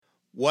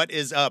What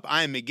is up?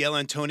 I am Miguel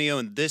Antonio,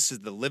 and this is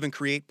the Live and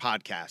Create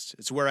podcast.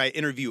 It's where I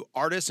interview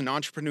artists and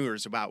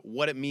entrepreneurs about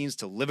what it means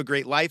to live a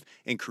great life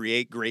and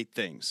create great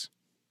things.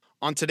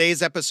 On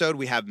today's episode,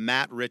 we have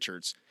Matt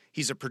Richards.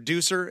 He's a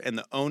producer and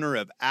the owner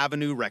of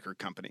Avenue Record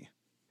Company.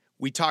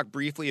 We talk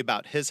briefly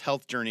about his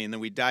health journey, and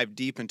then we dive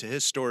deep into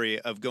his story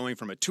of going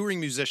from a touring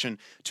musician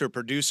to a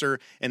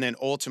producer, and then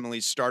ultimately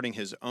starting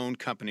his own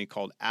company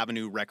called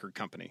Avenue Record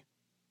Company.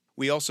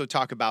 We also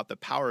talk about the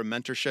power of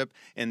mentorship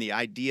and the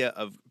idea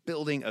of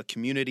building a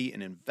community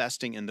and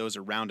investing in those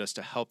around us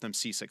to help them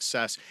see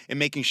success, and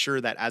making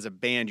sure that as a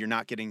band, you're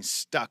not getting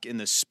stuck in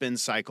the spin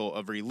cycle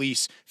of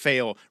release,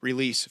 fail,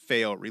 release,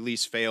 fail,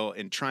 release, fail,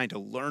 and trying to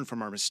learn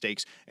from our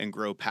mistakes and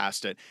grow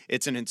past it.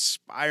 It's an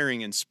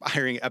inspiring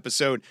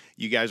episode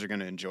you guys are going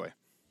to enjoy.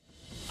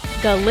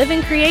 The Live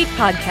and Create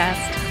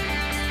podcast.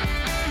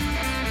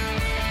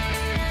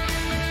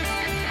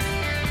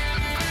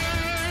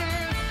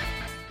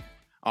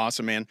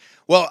 Awesome, man.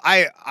 Well,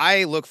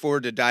 I look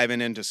forward to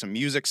diving into some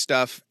music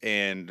stuff,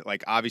 and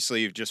like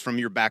obviously just from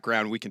your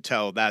background, we can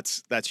tell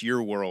that's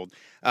your world.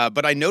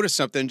 But I noticed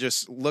something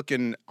just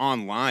looking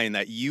online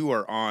that you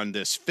are on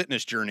this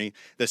fitness journey,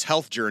 this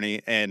health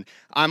journey, and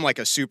I'm like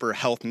a super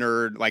health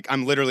nerd. Like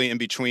I'm literally in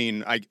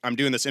between. I'm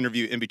doing this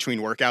interview in between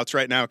workouts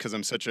right now because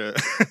I'm such a,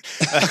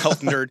 a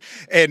health nerd.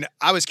 And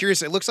I was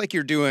curious. It looks like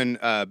you're doing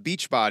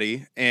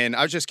Beachbody, and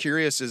I was just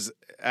curious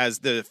has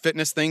the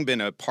fitness thing been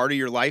a part of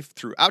your life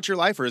throughout your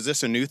life, or is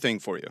this a new thing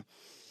for you?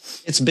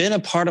 It's been a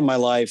part of my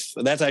life.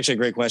 That's actually a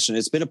great question.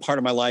 It's been a part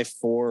of my life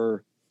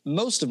for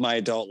most of my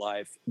adult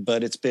life,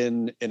 but it's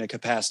been in a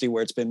capacity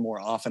where it's been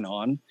more off and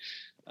on.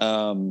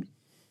 I'm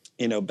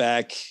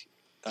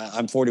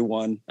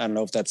 41. I don't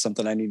know if that's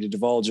something I need to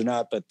divulge or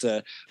not, but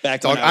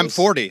back when I'm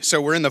 40,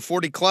 so we're in the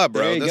 40 club,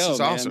 bro. This is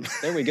man. Awesome.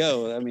 There we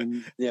go. I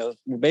mean,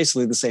 we're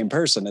basically the same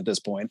person at this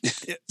point.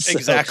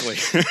 Exactly.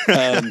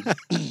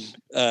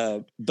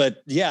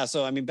 But yeah,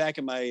 so I mean, back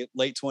in my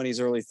late 20s,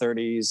 early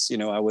 30s,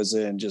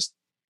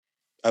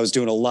 I was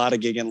doing a lot of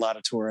gigging, a lot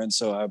of touring.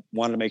 So I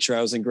wanted to make sure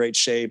I was in great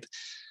shape.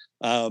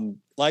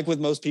 Like with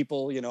most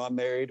people, I'm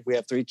married. We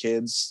have 3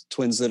 kids,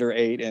 twins that are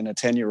 8 and a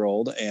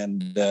 10-year-old.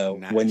 And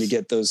Nice. When you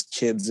get those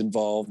kids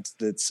involved,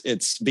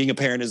 it's being a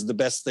parent is the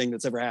best thing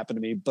that's ever happened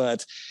to me,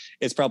 but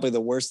it's probably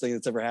the worst thing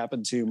that's ever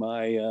happened to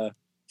my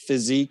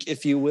physique,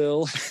 if you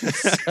will.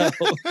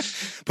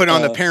 Put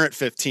on the parent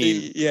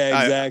 15.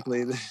 Yeah,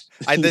 exactly.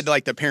 I did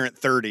like the parent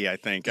 30, I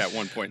think, at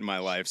one point in my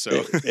life.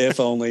 So if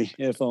only.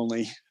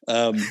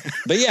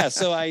 But yeah,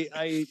 so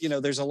I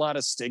there's a lot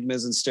of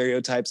stigmas and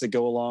stereotypes that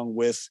go along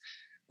with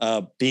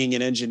being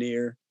an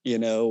engineer,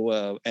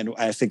 and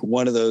I think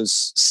one of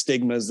those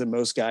stigmas that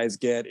most guys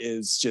get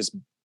is just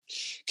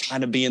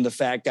kind of being the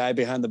fat guy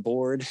behind the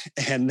board.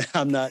 And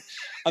I'm not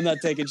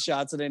taking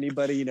shots at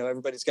anybody.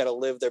 Everybody's got to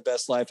live their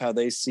best life how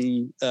they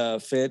see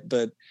fit.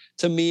 But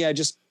to me, I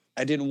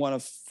didn't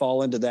want to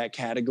fall into that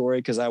category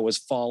because I was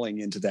falling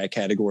into that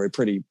category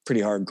pretty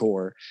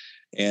hardcore.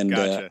 And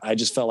Gotcha. I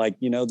just felt like,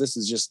 this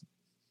is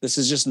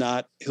just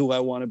not who I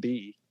want to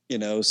be,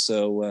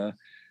 So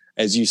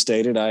as you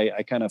stated,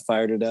 I kind of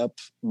fired it up.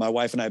 My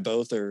wife and I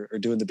both are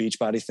doing the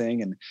Beachbody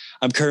thing, and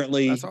I'm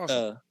currently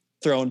awesome.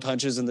 throwing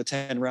punches in the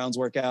 10 rounds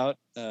workout.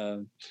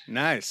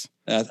 Nice.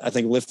 I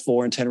think lift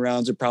 4 and 10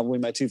 rounds are probably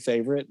my 2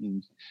 favorite.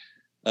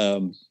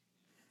 And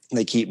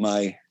they keep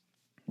my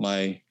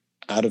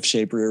out of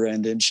shape rear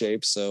end in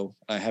shape. So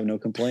I have no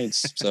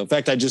complaints. So in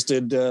fact, I just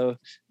did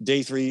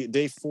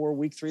day 4,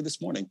 week 3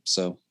 this morning.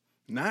 So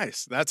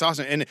nice. That's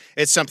awesome. And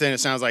it's something that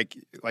sounds like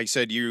you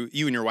said, you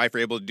and your wife are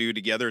able to do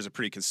together is a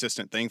pretty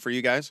consistent thing for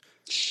you guys.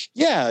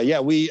 Yeah.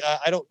 We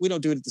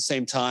don't do it at the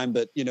same time,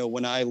 but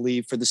when I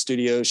leave for the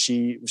studio,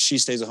 she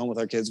stays at home with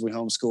our kids. We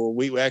homeschool.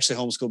 We actually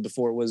homeschooled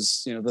before it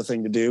was, the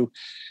thing to do.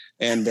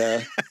 And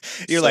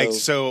you're like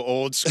so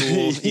old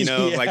school,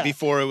 Yeah. like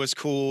before it was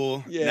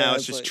cool. Yeah, now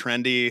it's just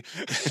trendy.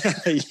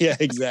 Yeah,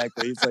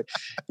 exactly. It's like,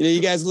 you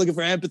guys are looking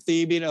for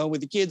empathy, being at home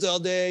with the kids all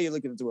day. You're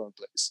looking at the wrong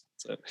place.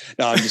 So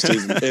no, I'm just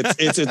teasing.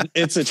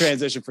 It's a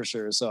transition for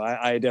sure. So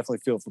I definitely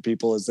feel for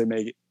people as they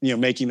make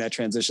making that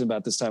transition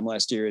about this time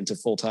last year into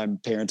full-time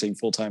parenting,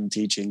 full-time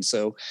teaching.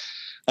 So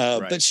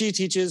Right. But she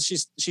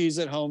teaches, she's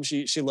at home.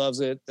 She loves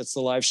it. That's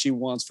the life she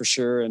wants for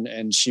sure.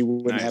 And she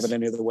wouldn't Nice. have it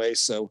any other way.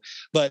 So,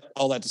 but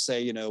all that to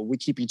say, we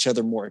keep each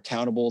other more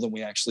accountable than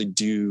we actually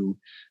do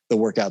the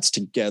workouts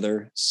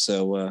together.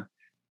 So,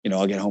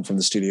 I'll get home from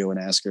the studio and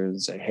ask her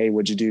and say, hey,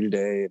 what'd you do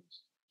today?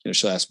 And,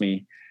 she'll ask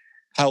me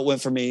how it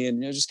went for me,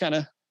 and, just kind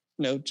of,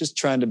 just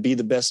trying to be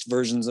the best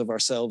versions of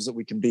ourselves that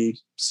we can be.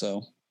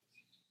 So.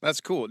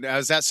 That's cool. Now,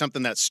 is that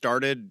something that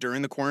started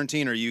during the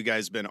quarantine, or you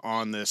guys been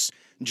on this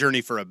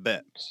journey for a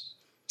bit?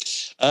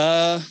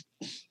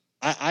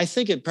 I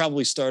think it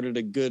probably started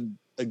a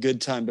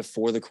good time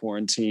before the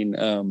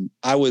quarantine.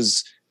 I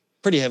was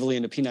pretty heavily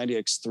into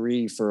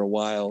P90X3 for a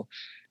while,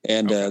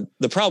 and Okay.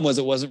 the problem was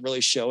it wasn't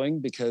really showing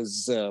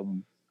because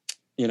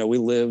we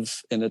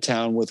live in a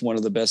town with one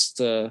of the best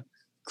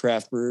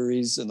craft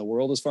breweries in the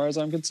world, as far as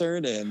I'm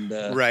concerned, and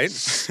Right.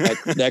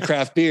 that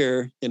craft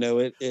beer,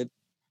 it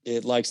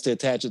it likes to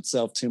attach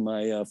itself to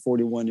my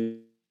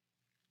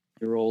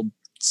 41-year-old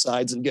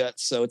sides and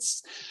guts. So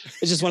it's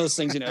just one of those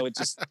things,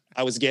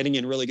 I was getting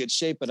in really good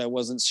shape, but I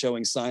wasn't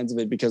showing signs of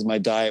it because my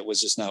diet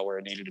was just not where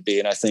it needed to be.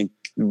 And I think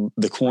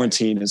the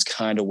quarantine is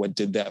kind of what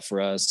did that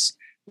for us,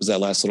 was that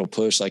last little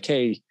push. Like,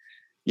 hey,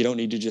 you don't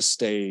need to just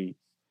stay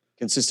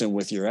consistent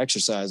with your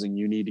exercising.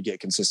 You need to get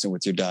consistent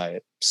with your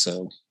diet.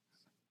 So.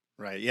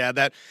 Right. Yeah,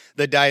 that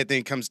the diet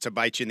thing comes to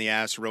bite you in the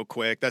ass real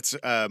quick. That's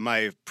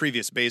my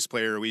previous bass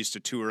player. We used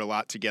to tour a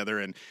lot together,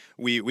 and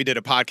we did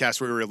a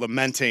podcast where we were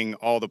lamenting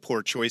all the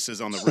poor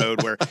choices on the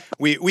road, where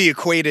we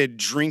equated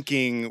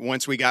drinking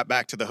once we got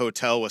back to the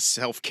hotel with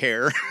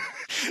self-care.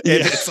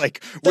 It's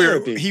like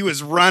he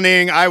was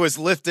running, I was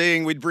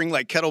lifting, we'd bring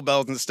like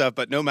kettlebells and stuff,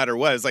 but no matter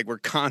what, it's like we're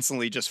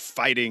constantly just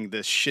fighting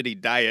this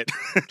shitty diet.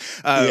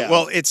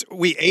 Well,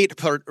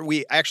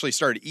 we actually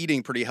started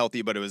eating pretty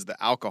healthy, but it was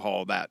the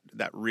alcohol that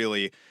really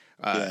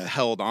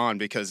held on,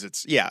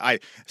 because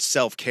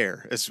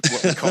self-care is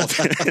what we called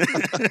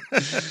it.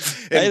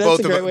 And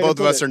both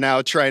of us are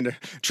now trying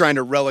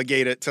to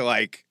relegate it to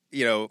like,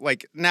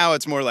 like now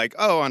it's more like,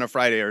 oh, on a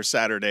Friday or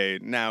Saturday,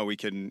 now we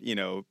can,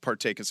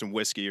 partake in some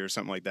whiskey or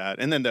something like that.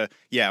 And then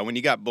when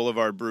you got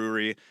Boulevard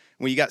Brewery,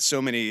 when you got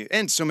so many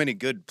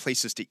good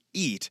places to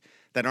eat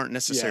that aren't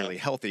necessarily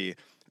healthy,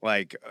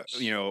 like,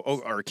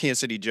 or Kansas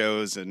City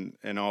Joe's and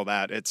all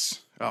that,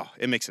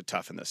 it makes it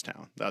tough in this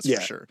town. That's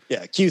for sure.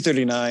 Yeah.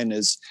 Q39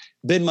 has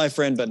been my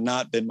friend, but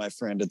not been my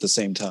friend at the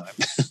same time.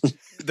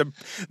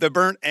 The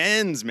burnt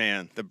ends,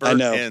 man. The burnt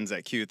ends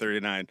at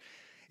Q39.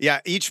 Yeah,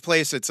 each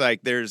place, it's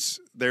like there's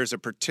a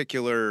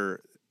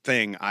particular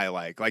thing I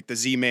like the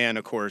Z-Man,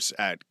 of course,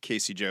 at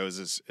Casey Joe's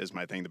is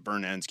my thing. The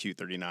Burn Ends,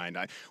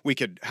 Q39. We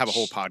could have a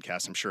whole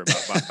podcast, I'm sure,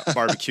 about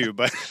barbecue,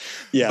 but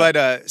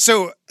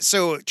so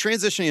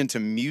transitioning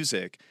into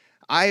music,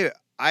 I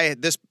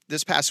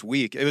this past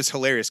week, it was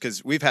hilarious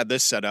because we've had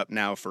this set up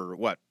now for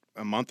what,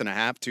 a month and a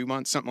half, 2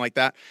 months, something like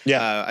that.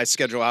 Yeah, I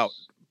schedule out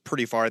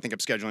pretty far. I think I'm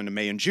scheduling to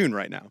May and June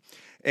right now.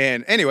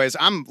 And anyways,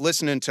 I'm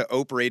listening to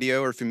Ope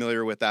Radio. Are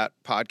familiar with that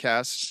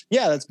podcast?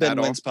 Yeah, that's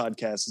Ben Wentz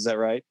podcast. Is that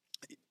right?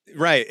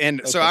 Right.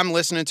 And so I'm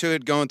listening to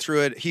it, going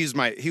through it. He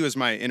was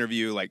my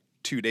interview like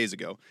 2 days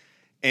ago.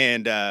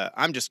 And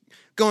I'm just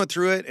going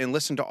through it and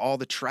listening to all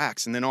the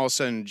tracks. And then all of a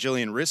sudden,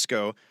 Jillian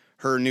Risco,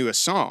 her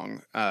newest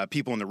song,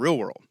 People in the Real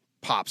World,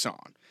 pops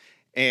on.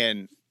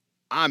 And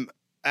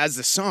as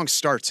the song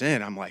starts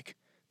in, I'm like,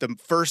 the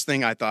first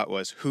thing I thought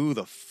was, who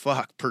the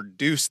fuck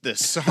produced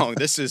this song?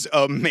 This is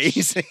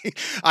amazing.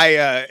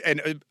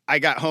 I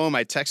got home,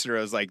 I texted her,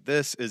 I was like,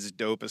 this is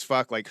dope as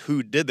fuck. Like,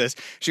 who did this?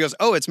 She goes,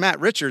 oh, it's Matt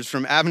Richards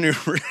from Avenue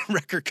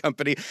Record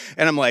Company.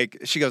 And I'm like,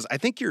 she goes, I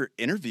think you're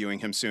interviewing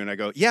him soon. I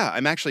go, yeah,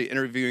 I'm actually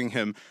interviewing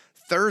him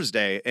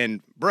Thursday.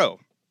 And bro,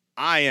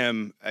 I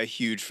am a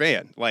huge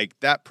fan. Like,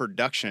 that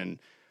production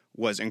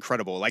was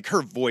incredible. Like,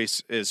 her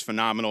voice is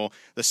phenomenal.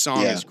 The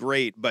song is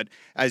great, but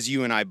as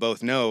you and I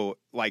both know,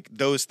 like,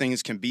 those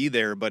things can be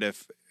there, but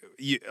if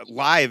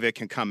live it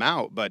can come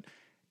out, but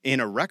in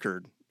a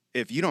record,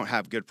 if you don't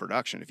have good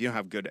production, if you don't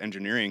have good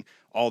engineering,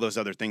 all those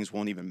other things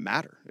won't even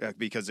matter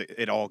because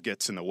it all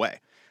gets in the way.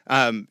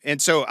 And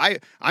so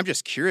I'm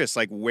just curious,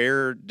 like,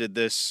 where did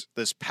this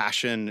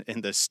passion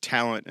and this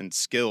talent and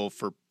skill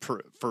for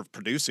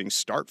producing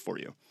start for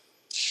you?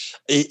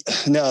 I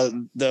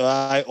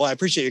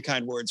appreciate your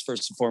kind words.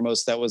 First and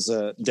foremost, that was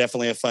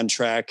definitely a fun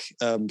track.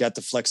 Got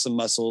to flex some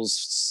muscles,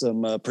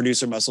 some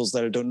producer muscles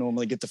that I don't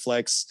normally get to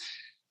flex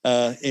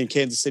in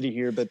Kansas City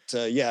here. But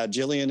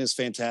Jillian is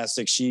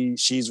fantastic.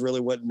 She's really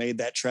what made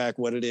that track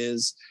what it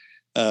is.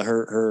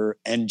 Her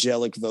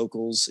angelic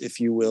vocals, if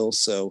you will.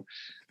 So,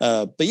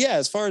 but yeah,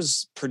 as far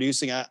as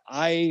producing,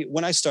 I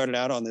when I started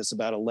out on this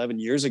about 11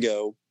 years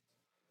ago,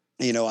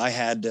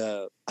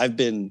 I've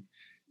been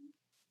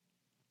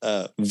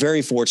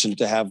very fortunate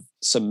to have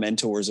some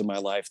mentors in my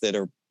life that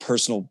are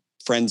personal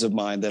friends of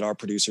mine that are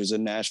producers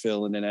in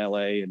Nashville and in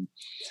LA. And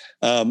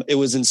it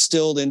was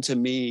instilled into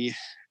me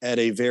at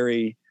a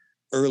very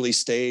early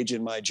stage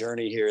in my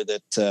journey here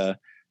that,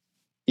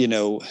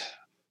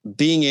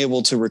 being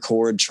able to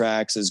record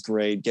tracks is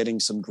great,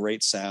 getting some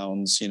great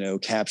sounds,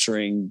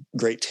 capturing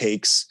great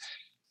takes,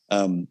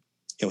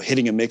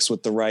 hitting a mix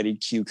with the right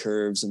EQ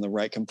curves and the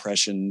right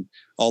compression,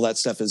 all that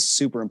stuff is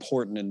super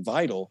important and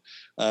vital.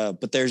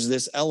 But there's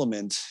this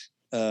element,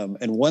 and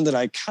one that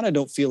I kind of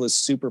don't feel is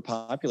super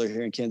popular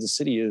here in Kansas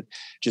City,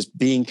 just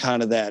being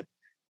kind of that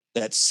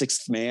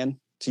sixth man,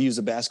 to use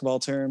a basketball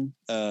term,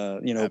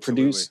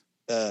 produce.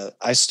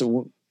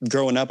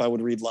 Growing up, I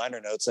would read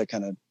liner notes.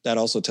 That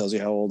also tells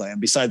you how old I am.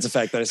 Besides the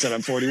fact that I said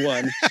I'm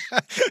 41,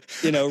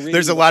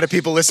 there's a lot of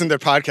people listening to their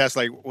podcast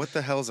like, what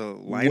the hell's a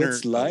liner?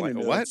 What's liner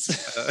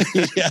notes?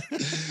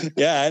 What?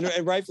 Yeah,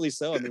 and rightfully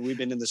so. I mean, we've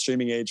been in the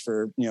streaming age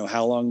for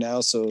how long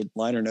now? So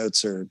liner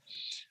notes are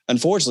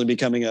unfortunately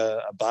becoming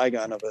a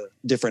bygone of a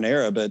different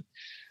era. But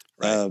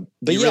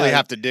you really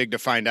have to dig to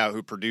find out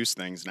who produced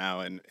things now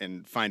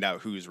and find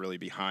out who's really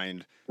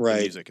behind the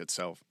music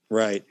itself.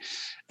 Right.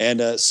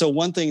 And so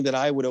one thing that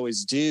I would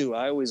always do,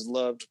 I always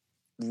loved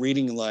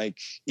reading, like,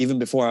 even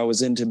before I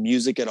was into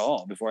music at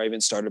all, before I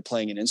even started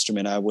playing an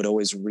instrument, I would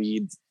always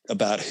read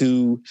about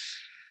who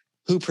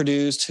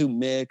produced, who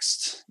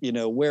mixed,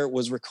 where it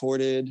was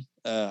recorded.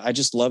 I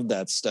just loved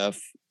that stuff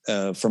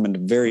from a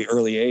very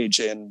early age.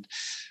 And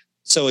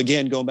so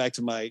again, going back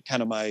to my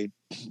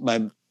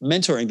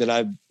mentoring that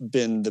I've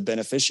been the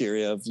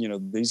beneficiary of,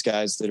 these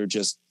guys that are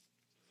just,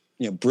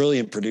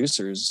 brilliant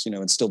producers,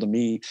 instilled in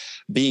me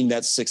being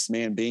that sixth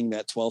man, being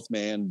that 12th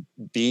man,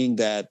 being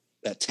that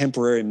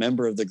temporary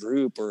member of the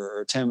group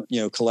or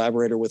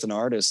collaborator with an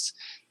artist.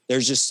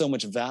 There's just so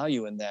much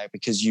value in that,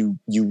 because you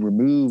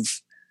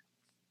remove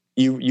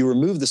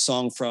the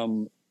song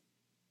from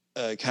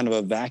kind of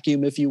a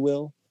vacuum, if you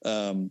will,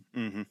 and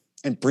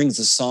brings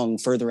the song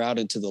further out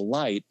into the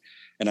light.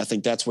 And I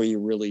think that's where you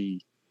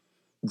really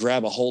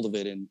grab a hold of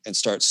it and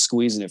start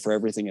squeezing it for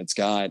everything it's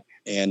got.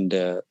 And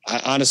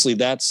honestly,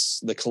 that's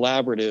the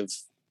collaborative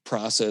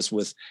process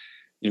with,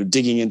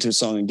 digging into a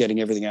song and getting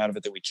everything out of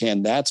it that we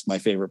can. That's my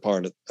favorite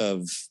part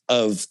of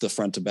the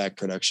front to back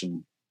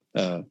production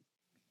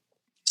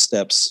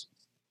steps.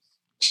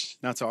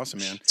 That's awesome,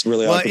 man. It's a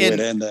really awkward way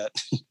to end that.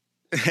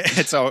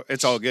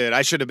 It's all good.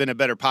 I should have been a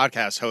better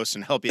podcast host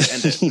and help you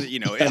end it,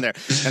 in there.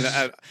 And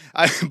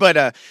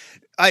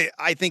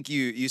I think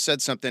you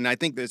said something. I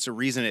think that's a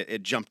reason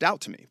it jumped out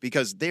to me,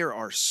 because there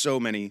are so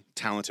many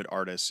talented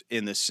artists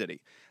in this city.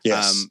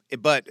 Yes.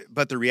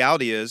 But the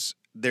reality is,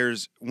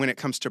 when it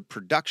comes to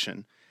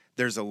production,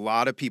 there's a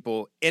lot of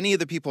people. Any of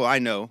the people I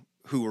know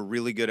who are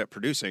really good at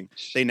producing,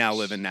 they now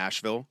live in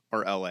Nashville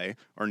or LA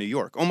or New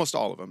York. Almost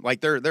all of them.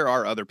 Like there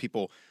are other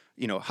people,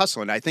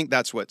 hustling. I think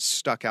that's what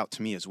stuck out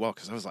to me as well,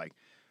 because I was like,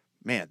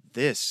 man,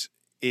 this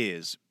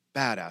is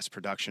badass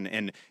production.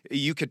 And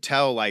you could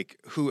tell,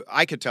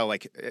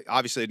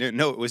 obviously I didn't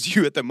know it was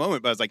you at the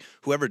moment, but I was like,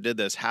 whoever did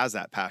this has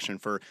that passion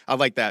I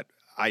like that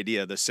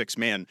idea, the six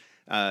man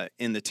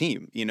in the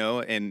team,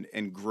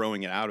 and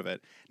growing it out of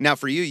it. Now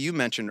for you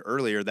mentioned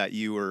earlier that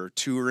you were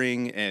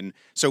touring, and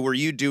so were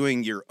you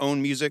doing your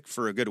own music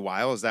for a good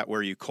while? Is that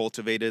where you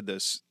cultivated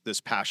this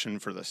passion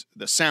for the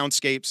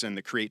soundscapes and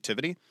the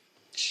creativity?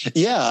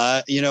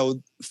 Yeah.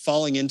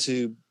 Falling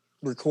into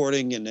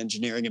recording and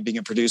engineering and being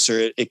a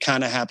producer, it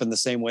kind of happened the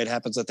same way it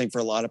happens, I think, for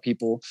a lot of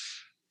people.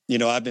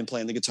 I've been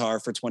playing the guitar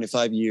for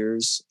 25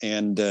 years,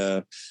 and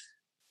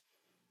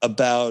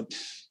about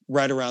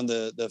right around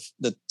the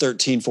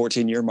 13,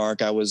 14 year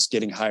mark, I was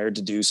getting hired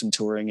to do some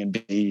touring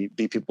and be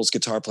people's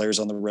guitar players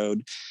on the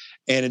road.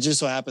 And it just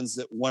so happens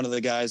that one of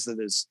the guys that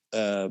has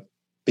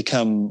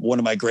become one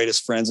of my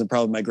greatest friends and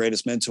probably my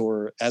greatest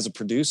mentor as a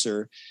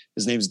producer,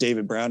 his name is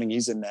David Browning.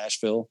 He's in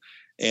Nashville.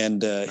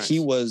 And nice. He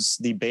was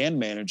the band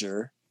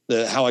manager.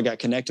 How I got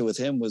connected with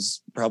him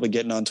was probably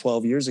getting on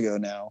 12 years ago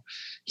now.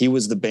 He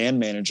was the band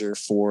manager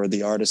for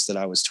the artist that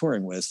I was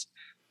touring with.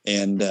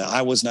 And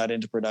I was not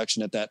into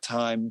production at that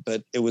time,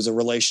 but it was a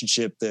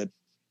relationship that,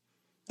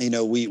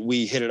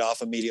 we hit it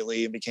off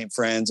immediately and became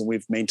friends. And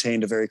we've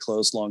maintained a very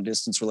close long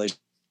distance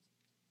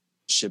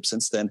relationship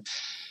since then.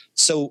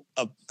 So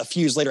a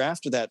few years later,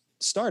 after that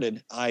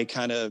started, I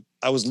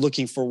was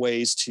looking for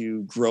ways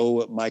to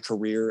grow my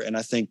career. And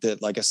I think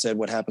that, like I said,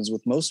 what happens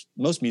with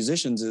most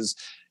musicians is,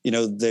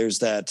 there's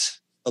that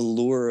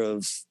allure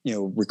of,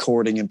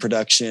 recording and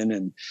production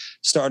and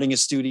starting a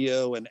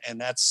studio. And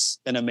that's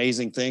an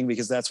amazing thing,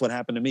 because that's what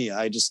happened to me.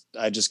 I just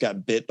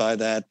got bit by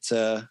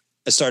that.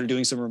 I started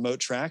doing some remote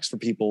tracks for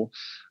people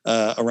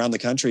around the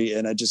country,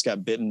 and I just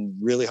got bitten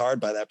really hard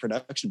by that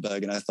production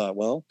bug. And I thought,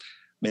 well,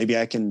 maybe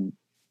I can,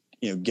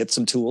 get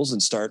some tools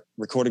and start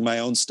recording my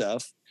own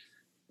stuff.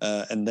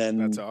 And then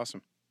that's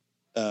awesome.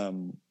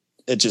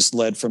 It just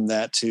led from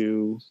that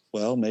to,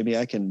 well, maybe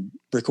I can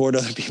record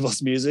other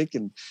people's music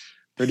and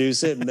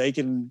produce it, and they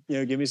can,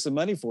 give me some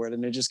money for it.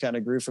 And it just kind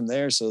of grew from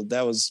there. So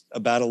that was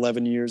about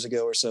 11 years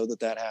ago or so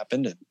that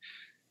happened. And,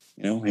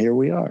 here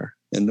we are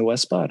in the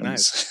West Bottoms.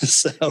 Nice.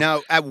 So,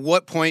 now, at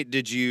what point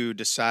did you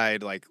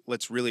decide,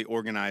 let's really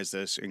organize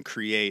this and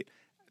create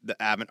the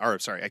I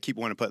keep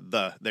wanting to put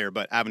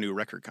but Avenue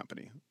Record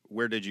Company?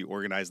 Where did you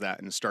organize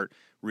that and start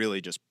really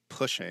just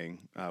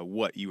pushing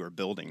what you are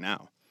building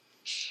now?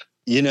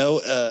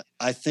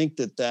 I think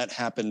that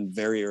happened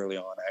very early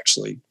on,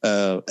 actually.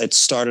 It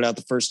started out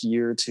the first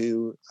year or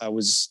two. I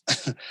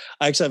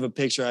actually have a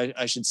picture.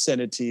 I should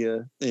send it to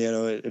you,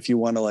 if you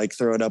want to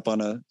throw it up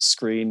on a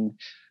screen,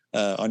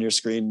 on your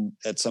screen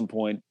at some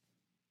point.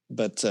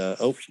 But, I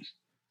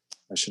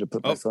should have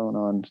put my phone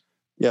on.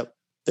 Yep.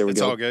 There we go.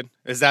 It's all good.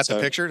 Is that the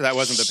picture? That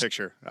wasn't the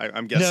picture.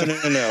 I'm guessing.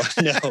 No.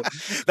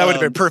 That would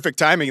have been perfect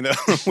timing, though,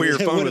 where your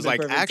phone was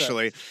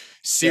actually,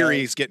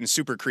 Siri's getting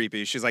super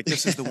creepy. She's like,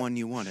 this is the one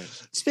you wanted.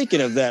 Speaking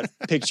of that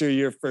picture,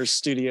 your first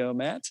studio,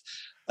 Matt.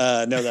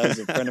 No, that was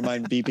a friend of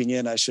mine beeping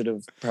in. I should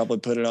have probably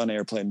put it on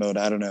airplane mode.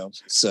 I don't know.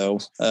 So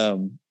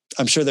I'm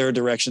sure there are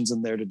directions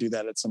in there to do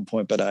that at some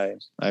point, but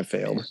I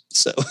failed.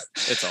 So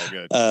it's all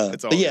good.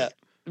 But yeah,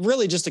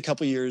 really just a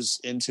couple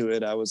years into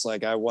it, I was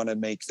like, I want to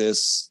make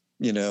this,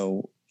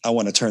 I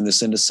want to turn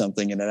this into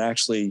something. And it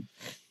actually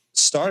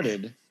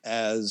started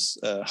as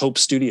Hope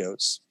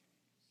Studios.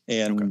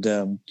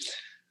 And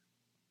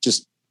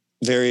just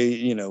very,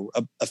 you know,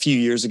 a few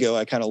years ago,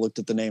 I kind of looked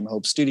at the name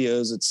Hope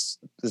Studios. It's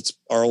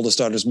our oldest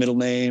daughter's middle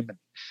name.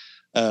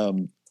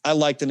 I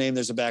like the name.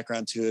 There's a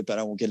background to it, but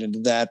I won't get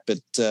into that. But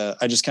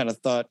I just kind of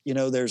thought, you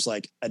know, there's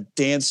like a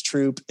dance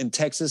troupe in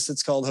Texas.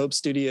 It's called Hope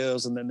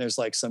Studios. And then there's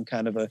like some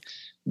kind of a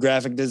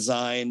graphic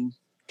design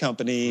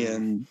company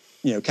in,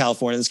 you know,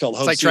 California. It's called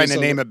Hope It's like Studios. trying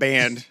to name a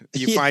band.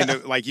 You find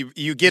it like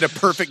you get a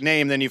perfect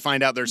name, then you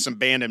find out there's some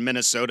band in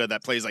Minnesota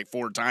that plays like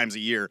 4 times a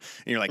year,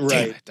 and you're like,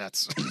 damn it,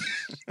 that's.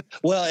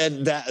 Well,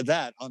 and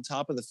that on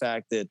top of the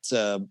fact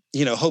that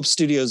you know, Hope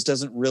Studios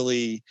doesn't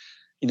really,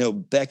 you know,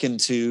 beckon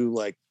to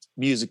like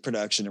music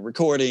production and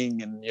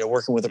recording and, you know,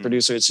 working with a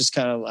producer. It's just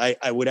kind of,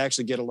 I would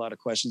actually get a lot of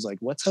questions like,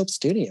 what's Hope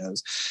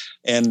Studios?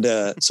 And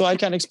so I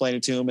kind of explained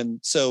it to him. And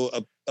so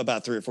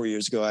about 3 or 4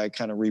 years ago, I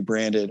kind of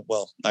rebranded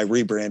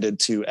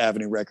to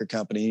Avenue Record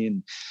Company.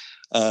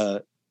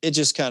 And it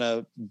just kind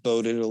of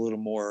boded a little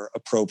more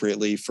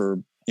appropriately for,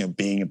 you know,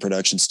 being a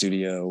production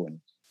studio and,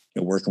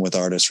 you know, working with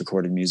artists,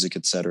 recording music,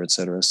 et cetera, et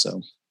cetera.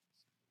 So.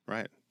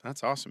 Right.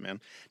 That's awesome,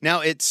 man. Now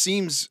it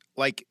seems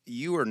like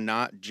you are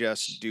not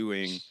just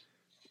doing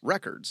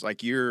records.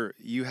 Like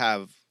you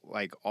have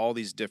like all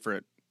these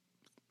different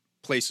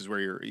places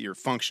where you're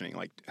functioning,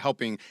 like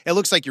helping. It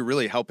looks like you're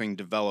really helping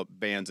develop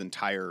bands'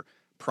 entire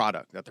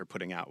product that they're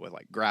putting out with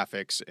like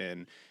graphics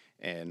and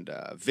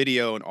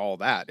video and all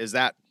that.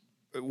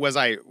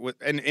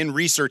 In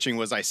researching,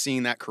 was I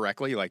seeing that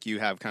correctly? Like you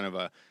have kind of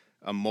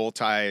a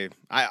multi.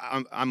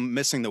 I'm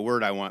missing the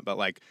word I want, but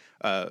like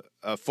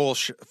a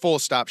full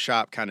stop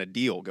shop kind of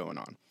deal going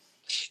on.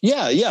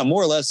 Yeah,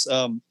 more or less.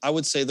 I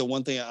would say the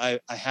one thing I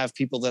have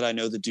people that I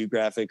know that do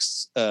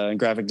graphics and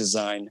graphic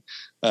design.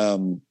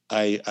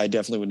 I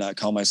definitely would not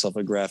call myself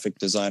a graphic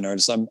design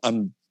artist.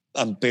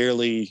 I'm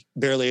barely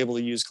able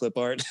to use clip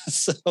art.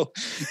 So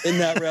in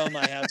that realm,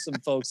 I have some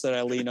folks that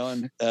I lean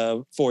on,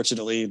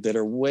 fortunately, that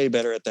are way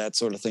better at that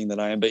sort of thing than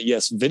I am. But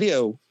yes,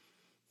 video.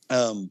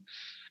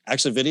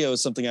 Actually, video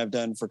is something I've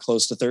done for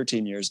close to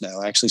 13 years now.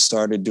 I actually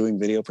started doing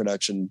video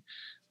production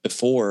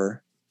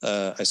before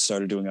I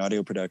started doing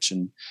audio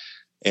production.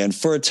 And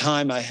for a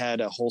time I had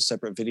a whole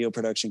separate video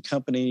production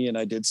company, and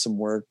I did some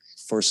work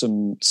for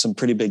some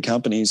pretty big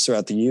companies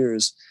throughout the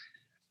years.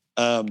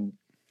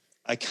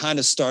 I kind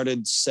of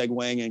started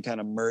segueing and kind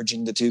of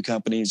merging the two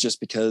companies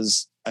just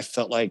because I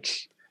felt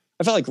like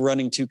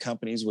running two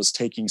companies was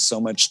taking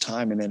so much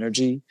time and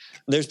energy.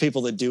 There's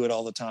people that do it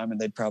all the time and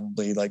they'd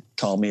probably like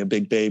call me a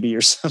big baby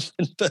or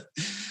something, but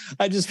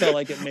I just felt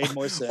like it made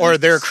more sense. Or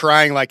they're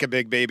crying like a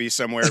big baby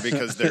somewhere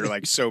because they're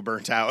like so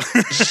burnt out.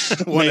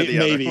 One or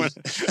the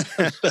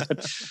other.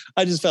 But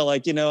I just felt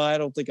like, you know, I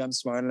don't think I'm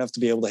smart enough to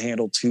be able to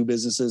handle two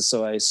businesses.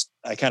 So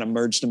I kind of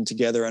merged them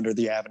together under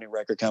the Avenue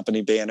Record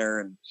Company banner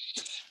and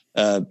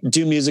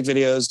do music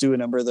videos, do a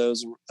number of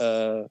those, you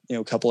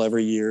know, a couple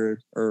every year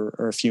or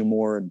a few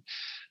more, and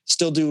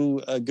still do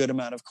a good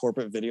amount of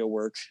corporate video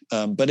work.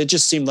 But it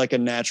just seemed like a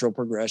natural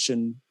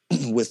progression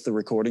with the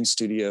recording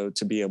studio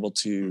to be able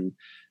to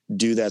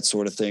do that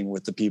sort of thing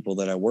with the people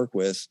that I work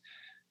with.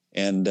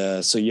 And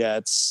so, yeah,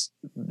 it's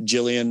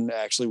Jillian.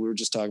 Actually, we were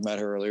just talking about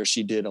her earlier.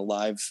 She did a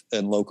live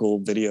and local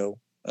video.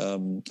 I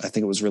think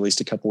it was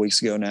released a couple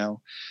weeks ago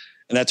now.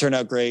 And that turned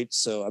out great.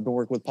 So I've been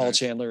working with Paul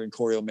Chandler and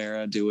Corey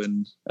O'Mara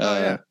doing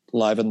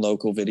live and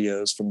local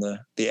videos from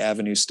the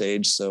Avenue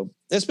stage. So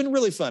it's been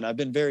really fun. I've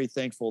been very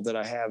thankful that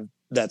I have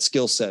that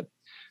skill set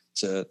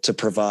to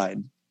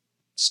provide.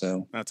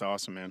 So that's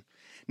awesome, man.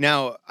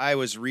 Now I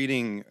was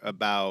reading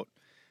about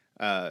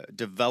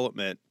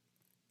development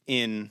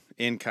in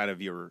kind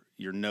of your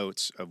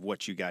notes of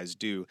what you guys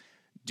do.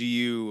 Do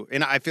you?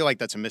 And I feel like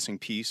that's a missing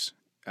piece.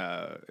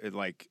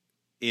 Like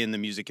in the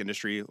music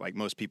industry, like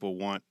most people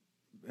want.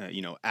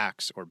 You know,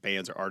 acts or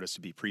bands or artists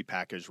to be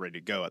prepackaged, ready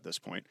to go at this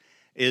point.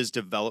 Is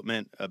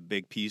development a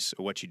big piece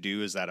of what you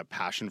do? Is that a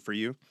passion for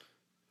you?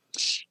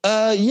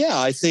 Yeah,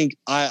 I think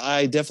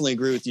I definitely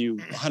agree with you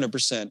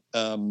 100%.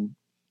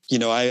 You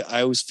know,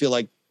 I always feel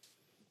like,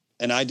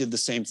 and I did the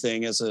same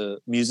thing as a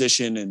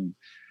musician and,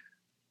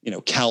 you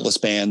know, countless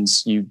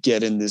bands, you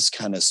get in this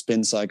kind of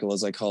spin cycle,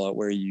 as I call it,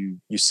 where you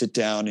sit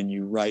down and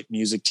you write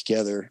music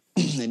together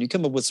and you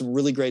come up with some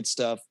really great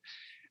stuff.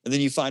 And then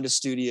you find a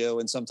studio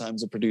and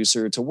sometimes a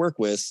producer to work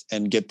with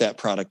and get that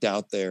product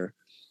out there.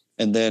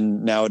 And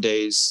then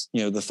nowadays,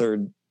 you know,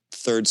 the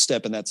third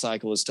step in that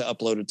cycle is to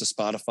upload it to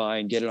Spotify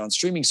and get it on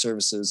streaming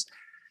services.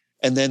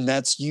 And then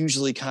that's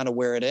usually kind of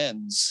where it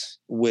ends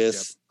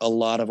with a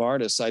lot of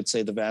artists. I'd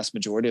say the vast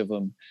majority of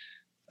them,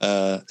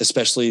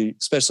 especially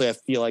I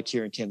feel like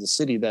here in Kansas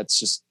City, that's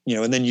just, you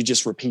know, and then you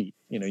just repeat,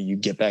 you know, you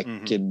get back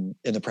in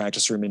the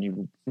practice room and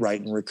you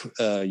write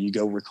and you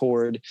go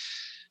record,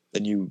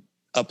 then you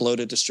upload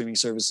it to streaming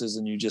services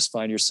and you just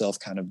find yourself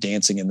kind of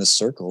dancing in this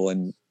circle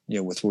and, you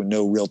know, with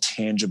no real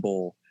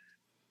tangible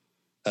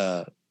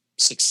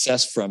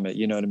success from it.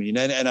 You know what I mean?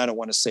 And I don't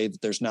want to say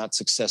that there's not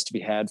success to be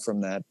had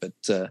from that, but,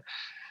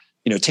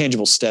 you know,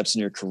 tangible steps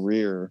in your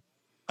career,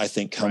 I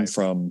think come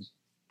from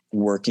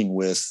working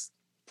with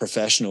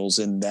professionals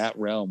in that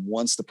realm,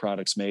 once the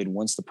product's made,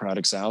 once the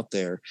product's out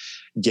there,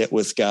 get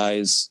with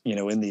guys,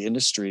 in the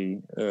industry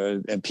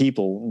and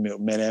people,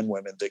 men and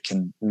women, that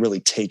can really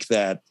take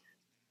that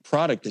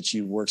product that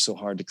you work so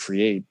hard to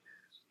create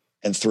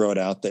and throw it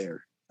out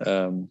there.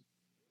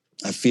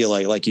 I feel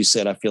like you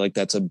said, I feel like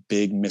that's a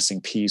big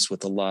missing piece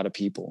with a lot of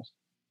people.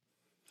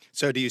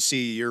 So do you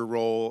see your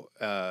role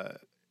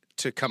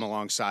to come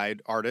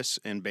alongside artists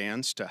and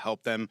bands to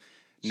help them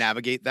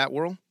navigate that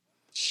world?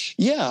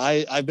 Yeah,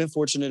 I've been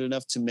fortunate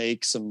enough to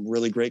make some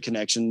really great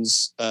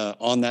connections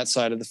on that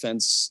side of the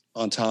fence,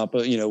 on top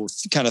of,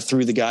 kind of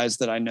through the guys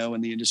that I know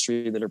in the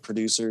industry that are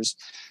producers.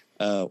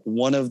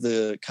 One of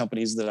the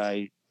companies that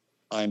I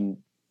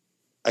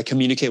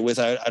communicate with,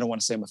 I don't want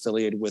to say I'm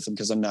affiliated with them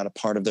because I'm not a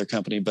part of their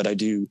company, but I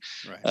do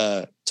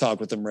talk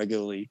with them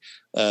regularly.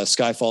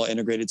 Skyfall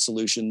Integrated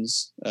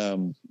Solutions.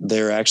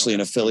 They're actually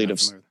an affiliate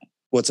of,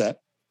 what's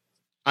that?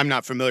 I'm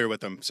not familiar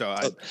with them, so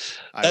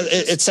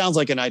it sounds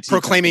like an IT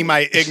proclaiming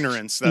company. My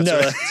ignorance. That's no,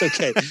 right. That's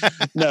okay.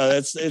 No,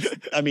 it's.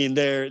 I mean,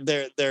 they're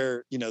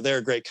they're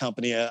a great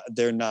company.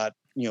 They're not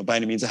by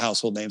any means a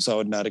household name, so I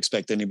would not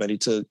expect anybody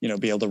to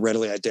be able to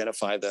readily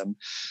identify them.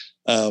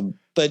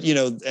 But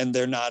and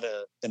they're not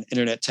an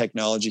internet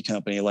technology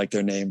company like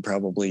their name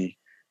probably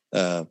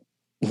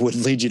would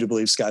lead you to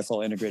believe.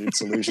 Skyfall Integrated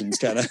Solutions,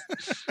 kind of.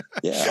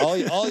 Yeah,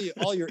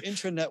 all your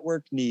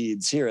intra-network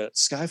needs here at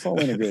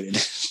Skyfall Integrated.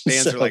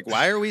 Fans are like,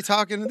 why are we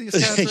talking to these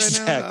guys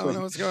right now? I don't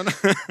know what's going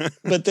on.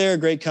 But they're a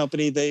great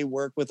company. They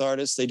work with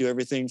artists. They do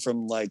everything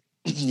from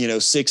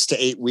 6 to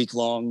 8 week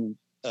long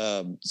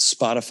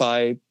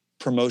Spotify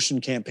promotion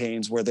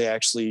campaigns where they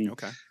actually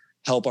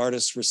help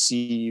artists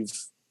receive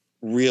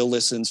real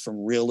listens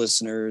from real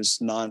listeners,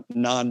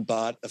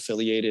 non-bot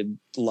affiliated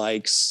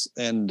likes,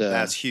 and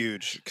that's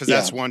huge, because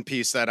that's one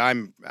piece that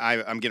I'm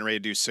getting ready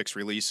to do 6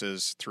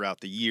 releases throughout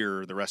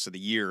the rest of the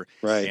year,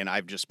 right? And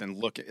I've just been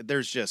looking.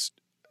 There's just,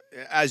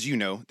 as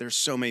there's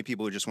so many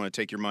people who just want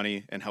to take your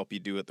money and help you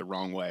do it the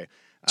wrong way.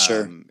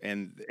 Sure.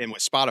 And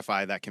with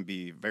Spotify, that can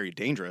be very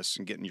dangerous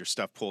and getting your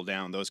stuff pulled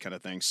down, those kind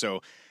of things.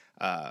 So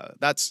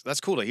that's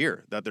cool to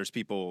hear that there's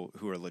people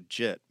who are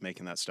legit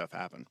making that stuff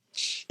happen.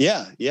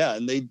 Yeah.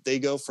 And they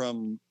go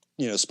from,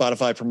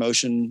 Spotify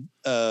promotion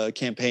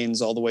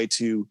campaigns all the way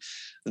to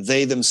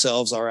they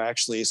themselves are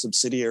actually a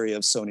subsidiary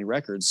of Sony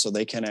Records. So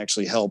they can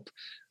actually help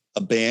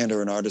a band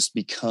or an artist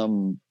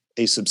become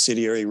a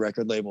subsidiary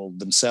record label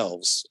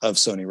themselves of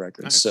Sony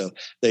Records. Nice. So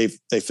they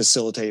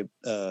facilitate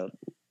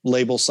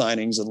label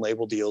signings and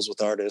label deals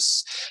with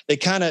artists. They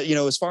kind of,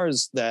 as far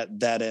as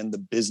that end, the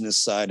business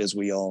side, as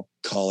we all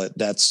call it,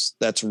 that's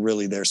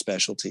really their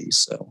specialty.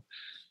 So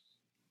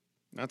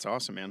that's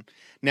awesome, man.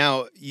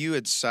 Now, you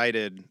had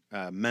cited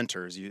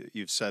mentors.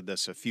 You've said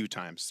this a few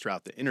times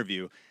throughout the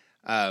interview.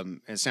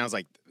 It sounds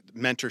like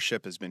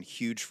mentorship has been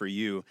huge for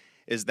you.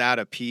 Is that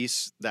a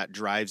piece that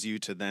drives you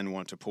to then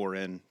want to pour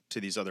in to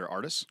these other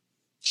artists?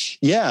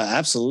 Yeah,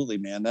 absolutely,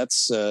 man.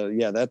 That's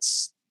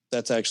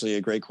actually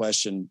a great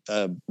question.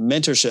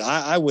 Mentorship.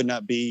 I would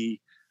not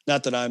be,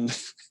 not that I'm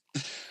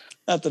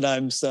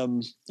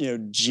some,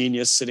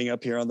 genius sitting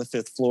up here on the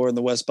 5th floor in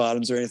the West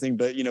Bottoms or anything,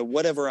 but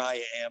whatever I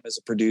am as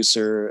a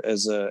producer,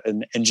 as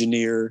an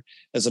engineer,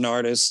 as an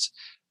artist,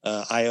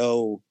 I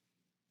owe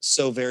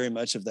so very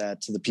much of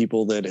that to the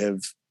people that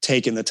have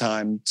taken the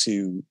time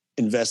to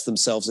invest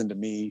themselves into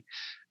me.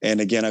 And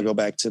again, I go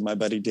back to my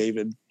buddy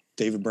David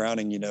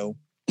Browning.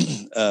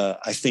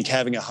 I think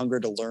having a hunger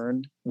to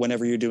learn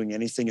whenever you're doing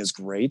anything is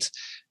great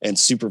and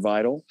super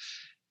vital.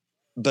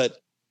 But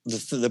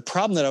the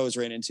problem that I was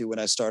ran into when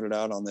I started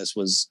out on this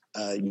was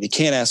you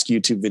can't ask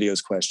YouTube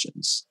videos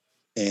questions.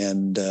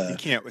 And you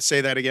can't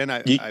say that again.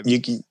 I don't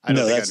think I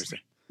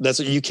understand. That's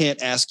what you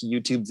can't ask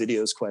YouTube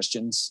videos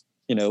questions.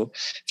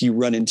 If you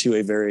run into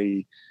a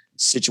very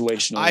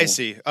situational. I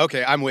see.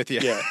 Okay, I'm with you.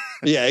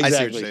 Yeah, exactly. I see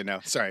what you're saying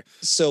now. Sorry.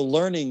 So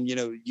learning,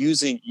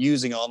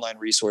 using online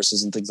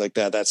resources and things like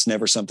that, that's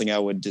never something I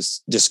would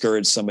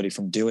discourage somebody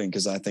from doing,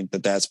 because I think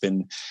that that's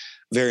been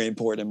very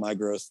important in my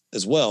growth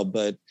as well.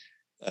 But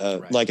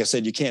like I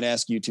said, you can't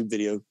ask YouTube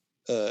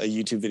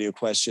video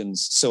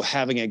questions. So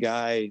having a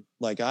guy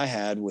like I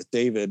had with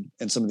David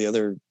and some of the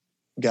other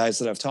guys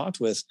that I've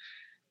talked with,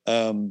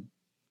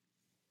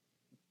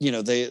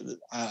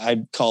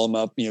 I'd call them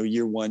up,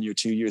 year 1, year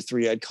 2, year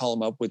 3, I'd call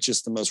them up with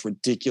just the most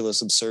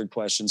ridiculous, absurd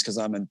questions, because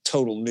I'm a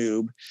total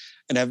noob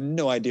and have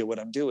no idea what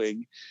I'm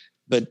doing.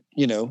 But,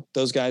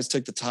 those guys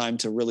took the time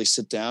to really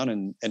sit down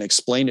and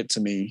explain it to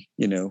me,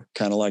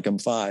 kind of like I'm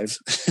 5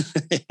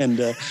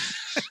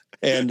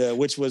 and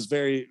which was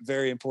very,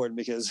 very important,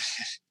 because,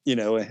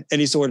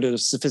 any sort of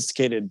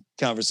sophisticated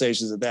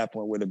conversations at that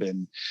point would have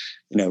been,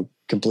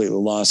 completely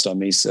lost on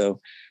me.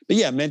 So, but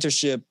yeah,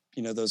 mentorship,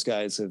 those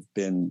guys have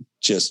been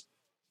just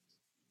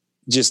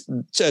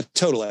a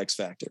total X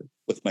factor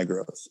with my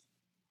growth.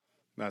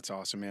 That's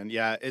awesome, man.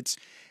 Yeah, it's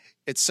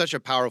such a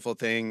powerful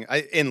thing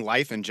in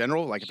life in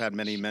general. Like, I've had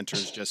many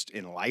mentors just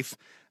in life.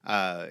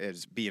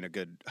 as being a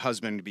good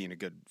husband, being a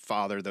good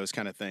father, those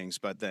kind of things.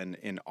 But then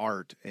in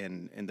art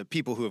and the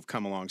people who have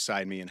come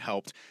alongside me and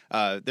helped,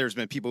 there's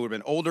been people who have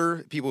been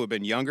older, people who have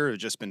been younger, who have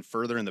just been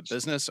further in the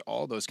business.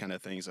 All those kind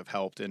of things have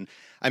helped. And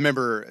I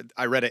remember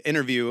I read an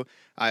interview.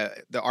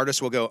 The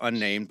artist will go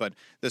unnamed, but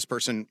this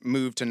person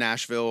moved to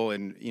Nashville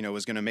and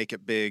was going to make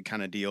it big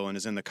kind of deal, and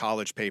is in the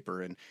college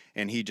paper,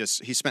 and he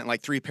spent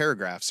like 3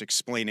 paragraphs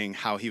explaining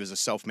how he was a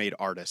self-made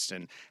artist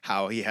and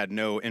how he had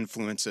no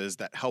influences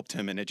that helped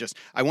him. And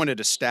I wanted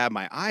to stab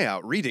my eye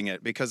out reading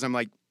it, because I'm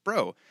like,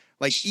 bro,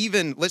 like,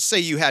 even let's say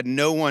you had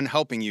no one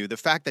helping you, the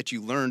fact that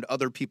you learned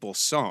other people's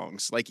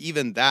songs, like,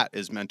 even that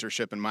is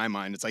mentorship in my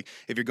mind. It's like,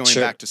 if you're going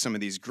back to some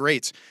of these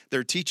greats,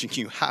 they're teaching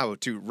you how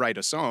to write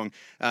a song.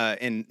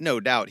 And no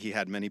doubt he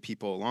had many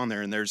people along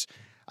there. And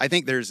I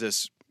think there's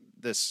this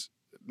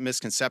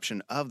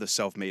misconception of the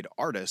self-made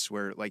artist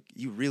where, like,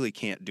 you really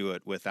can't do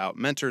it without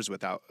mentors,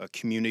 without a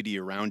community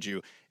around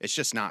you.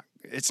 It's not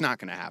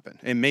going to happen.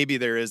 And maybe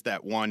there is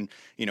that one,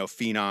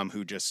 phenom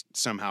who just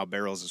somehow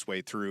barrels his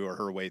way through or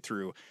her way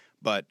through.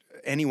 But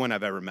anyone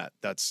I've ever met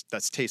that's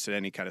tasted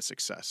any kind of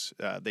success,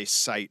 they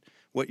cite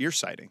what you're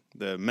citing: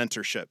 the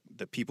mentorship,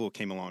 the people who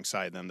came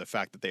alongside them, the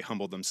fact that they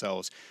humbled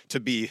themselves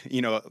to be,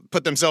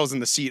 put themselves in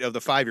the seat of the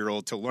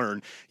 5-year-old to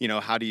learn,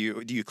 how do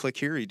you click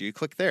here? Or do you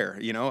click there?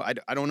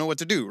 I don't know what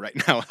to do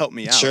right now. Help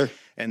me out. Sure.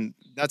 And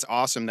that's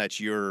awesome that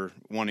you're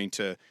wanting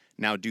to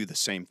now do the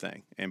same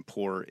thing and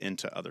pour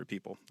into other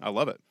people. I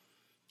love it.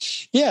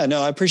 Yeah,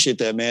 no, I appreciate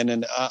that, man.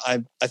 And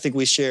I think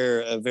we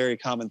share a very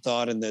common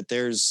thought in that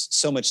there's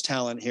so much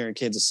talent here in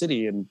Kansas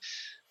City. And,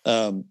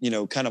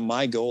 kind of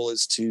my goal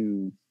is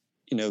to,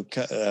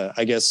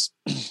 I guess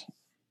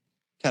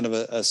kind of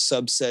a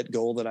subset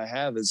goal that I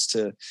have is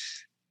to,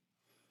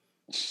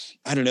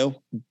 I don't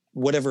know,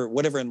 whatever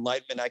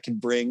enlightenment I can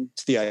bring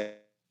to the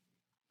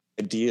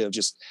idea of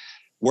just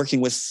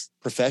working with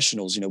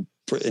professionals,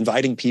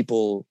 inviting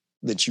people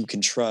that you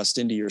can trust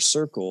into your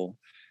circle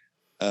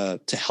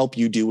to help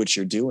you do what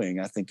you're doing.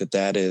 I think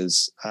that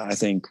is, I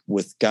think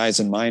with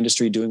guys in my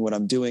industry doing what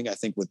I'm doing, I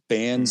think with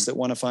bands that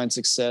want to find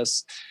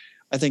success,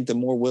 I think the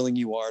more willing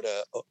you are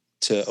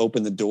to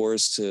open the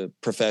doors to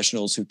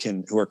professionals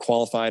who are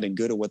qualified and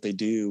good at what they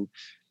do.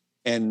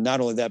 And not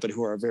only that, but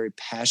who are very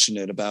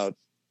passionate about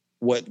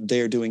what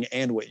they're doing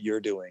and what you're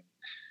doing.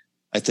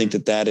 I think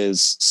that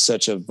is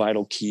such a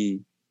vital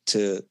key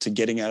to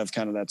getting out of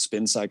kind of that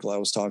spin cycle I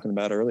was talking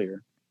about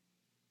earlier.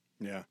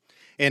 Yeah.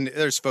 And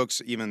there's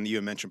folks, even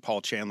you mentioned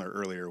Paul Chandler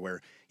earlier,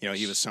 where,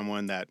 he was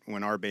someone that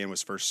when our band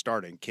was first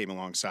starting came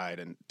alongside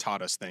and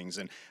taught us things.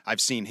 And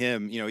I've seen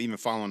him, even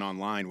following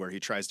online, where he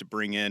tries to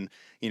bring in,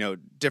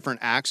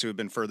 different acts who have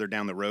been further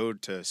down the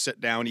road to sit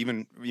down,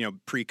 even,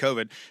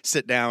 pre-COVID,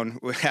 sit down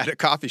at a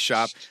coffee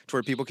shop to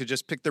where people could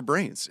just pick their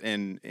brains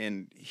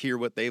and hear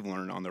what they've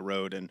learned on the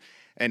road.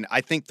 And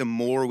I think the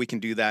more we can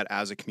do that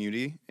as a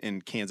community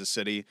in Kansas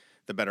City,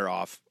 the better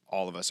off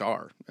all of us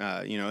are.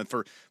 And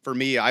for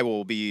me, I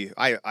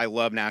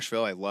love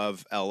Nashville. I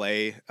love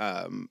LA.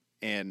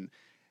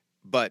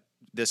 But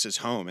this is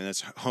home, and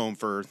it's home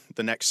for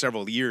the next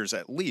several years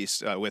at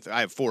least. I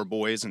have 4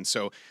 boys, and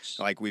so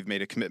like we've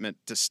made a commitment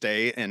to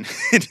stay and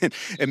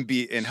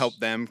and help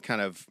them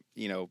kind of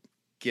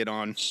get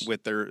on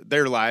with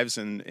their lives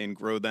and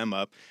grow them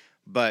up.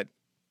 But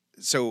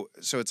so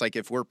it's like,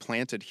 if we're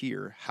planted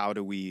here, how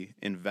do we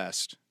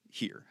invest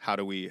here? How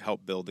do we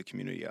help build the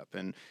community up?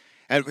 And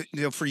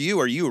for you,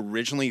 are you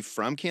originally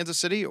from Kansas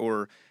City,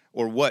 or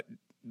what?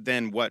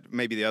 Then what?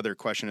 Maybe the other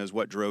question is,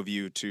 what drove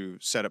you to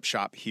set up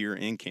shop here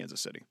in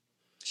Kansas City?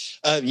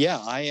 Yeah,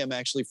 I am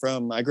actually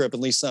I grew up in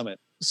Lee Summit,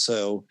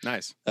 so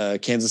nice.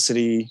 Kansas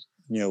City,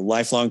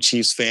 lifelong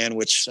Chiefs fan,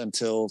 which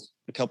until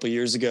a couple of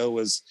years ago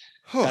was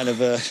kind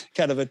of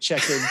a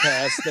checkered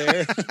past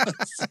there.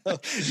 So,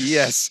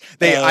 yes,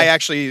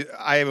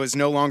 I was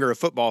no longer a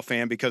football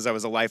fan because I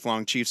was a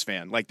lifelong Chiefs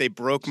fan. Like, they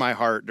broke my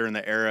heart during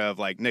the era of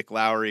like Nick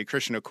Lowry,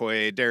 Christian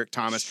Okoye, Derek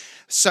Thomas,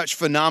 such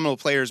phenomenal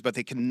players, but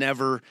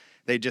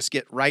they just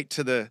get right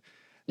to the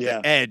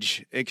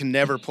edge. It can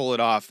never pull it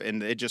off,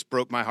 and it just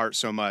broke my heart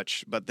so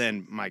much. But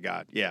then, my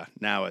God,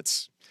 now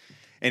it's.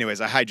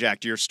 Anyways, I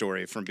hijacked your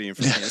story from being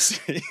from Kansas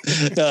City.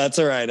 No, that's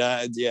all right.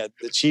 The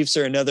Chiefs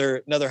are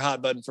another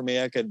hot button for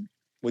me.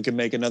 We could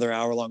make another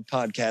hour-long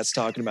podcast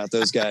talking about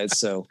those guys.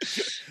 So,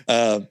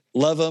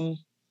 love them,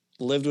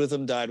 lived with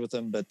them, died with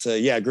them. But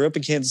I grew up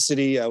in Kansas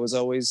City. I was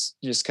always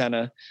just kind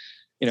of,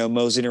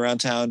 moseying around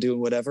town,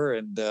 doing whatever,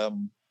 and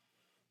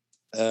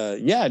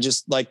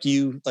just like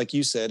you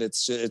said,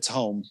 it's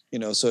home.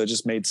 So it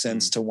just made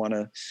sense to want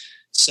to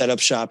set up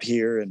shop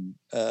here, and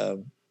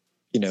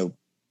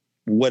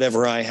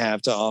whatever I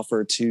have to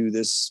offer to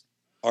this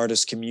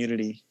artist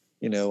community,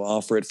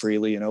 offer it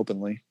freely and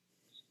openly.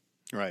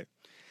 Right.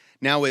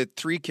 Now with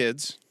 3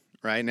 kids,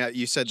 right? Now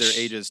you said their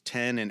ages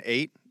 10 and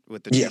 8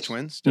 with the 2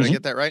 twins. Did I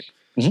get that right?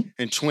 Mm-hmm.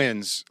 And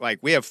twins, like,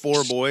 we have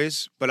 4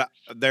 boys, but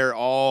they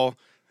all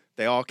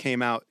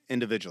came out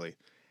individually,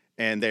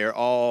 and they're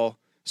all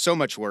so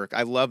much work.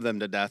 I love them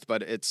to death,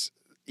 but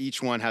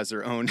each one has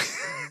their own,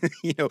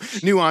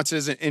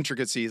 nuances and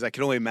intricacies. I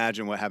can only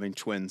imagine what having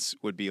twins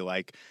would be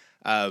like.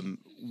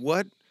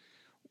 What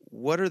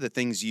are the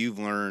things you've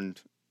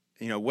learned?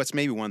 What's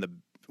maybe one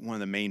of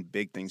the main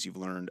big things you've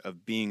learned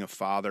of being a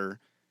father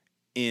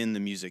in the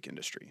music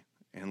industry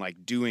and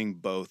like doing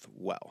both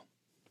well?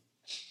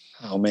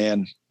 Oh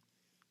man,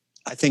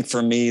 I think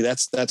for me,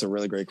 that's a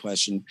really great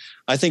question.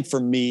 I think for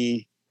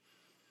me,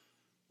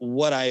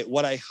 what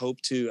I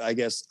hope to, I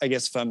guess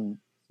if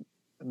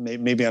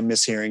maybe I'm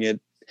mishearing it,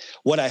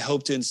 what I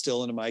hope to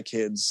instill into my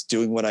kids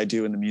doing what I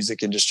do in the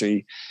music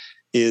industry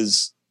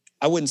is,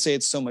 I wouldn't say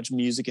it's so much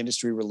music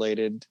industry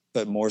related,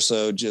 but more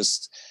so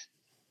just,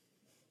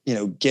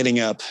 getting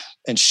up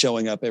and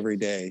showing up every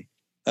day,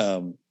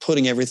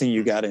 putting everything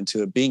you got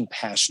into it, being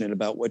passionate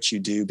about what you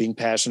do, being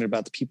passionate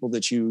about the people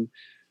that you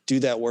do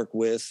that work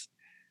with.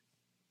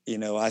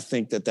 I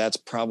think that that's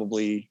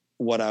probably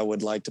what I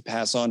would like to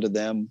pass on to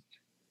them,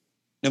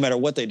 no matter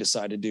what they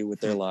decide to do with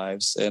their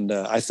lives. And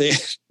I think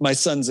my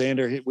son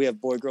Xander, we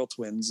have boy-girl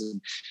twins,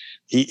 and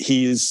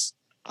he's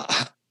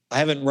I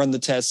haven't run the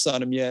tests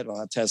on him yet.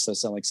 Well, tests, I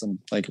sound like some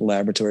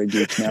laboratory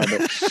geek now,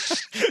 but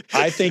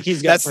I think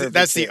he's got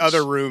that's the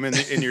other room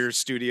in your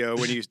studio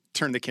when you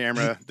turn the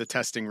camera, the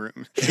testing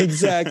room.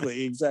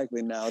 Exactly.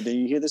 Now, do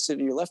you hear this in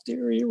your left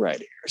ear or your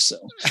right ear? So,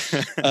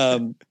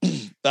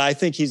 but I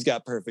think he's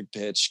got perfect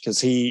pitch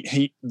because they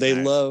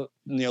nice. Love,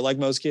 like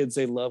most kids,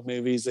 they love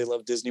movies. They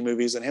love Disney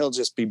movies, and he'll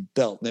just be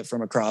belting it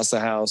from across the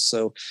house.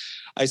 So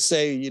I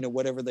say,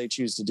 whatever they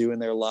choose to do in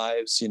their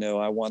lives,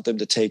 I want them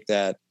to take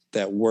that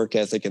work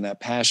ethic and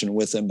that passion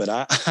with him. But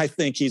I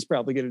think he's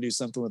probably going to do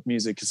something with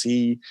music because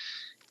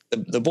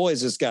the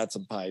boys just got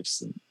some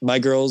pipes. My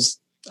girls,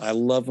 I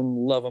love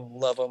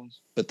them,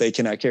 but they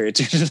cannot carry a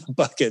tune in a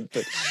bucket.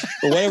 But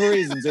for whatever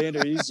reason,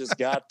 Xander, he's just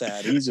got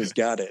that. He's just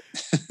got it.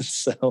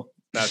 So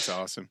that's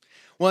awesome.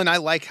 Well, and I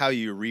like how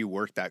you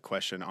rework that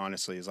question,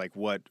 honestly, is like,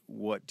 what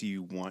do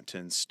you want to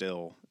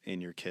instill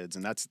in your kids?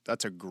 And I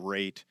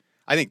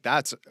think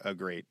that's a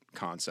great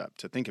concept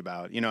to think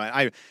about.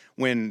 I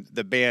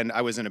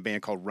was in a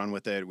band called Run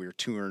With It. We were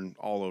touring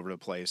all over the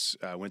place.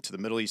 Went to the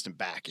Middle East and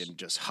back and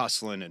just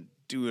hustling and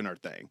doing our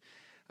thing.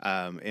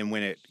 And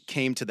when it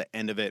came to the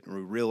end of it and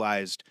we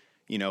realized,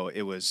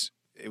 it was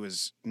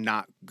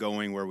not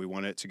going where we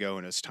wanted it to go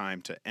and it's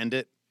time to end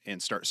it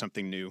and start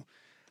something new.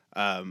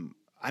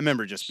 I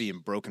remember just being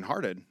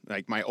brokenhearted.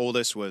 Like my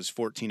oldest was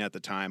 14 at the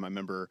time. I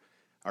remember,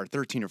 or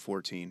 13 or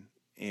 14.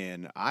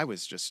 And I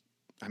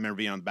remember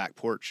being on the back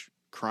porch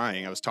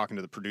crying. I was talking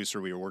to the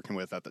producer we were working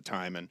with at the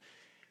time.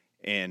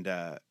 And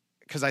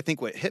because I think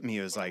what hit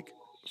me was like,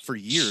 for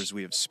years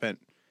we have spent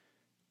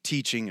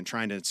teaching and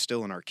trying to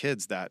instill in our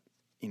kids that,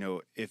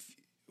 if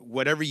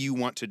whatever you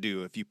want to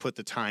do, if you put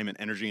the time and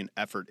energy and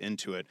effort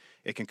into it,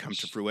 it can come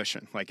to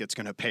fruition. Like it's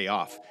going to pay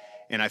off.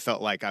 And I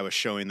felt like I was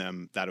showing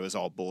them that it was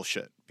all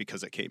bullshit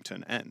because it came to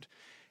an end.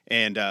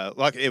 And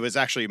it was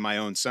actually my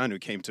own son who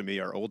came to me,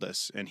 our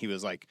oldest, and he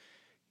was like,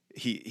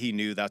 he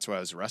knew that's what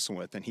I was wrestling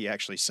with. And he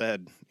actually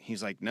said,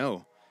 he's like,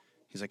 no,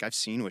 he's like, I've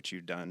seen what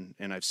you've done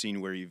and I've seen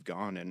where you've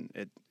gone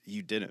and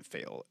you didn't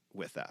fail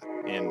with that.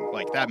 And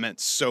like, that meant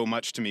so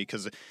much to me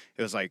because it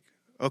was like,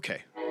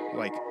 okay,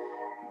 like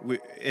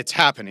it's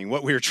happening.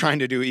 What we were trying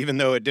to do, even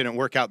though it didn't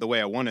work out the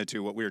way I wanted to,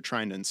 what we were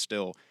trying to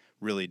instill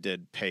really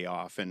did pay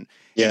off. And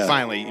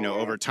finally,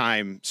 over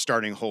time,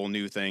 starting whole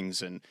new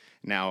things. And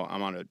now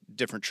I'm on a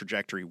different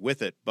trajectory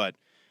with it. But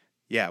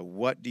yeah,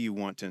 what do you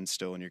want to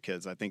instill in your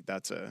kids? I think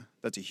that's a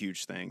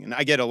huge thing. And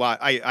I get a lot.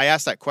 I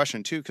ask that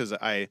question too because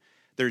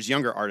there's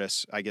younger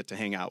artists I get to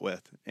hang out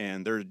with,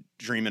 and they're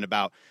dreaming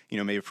about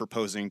maybe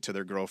proposing to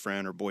their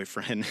girlfriend or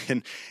boyfriend,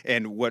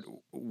 and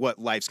what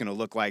life's going to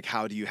look like.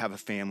 How do you have a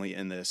family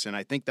in this? And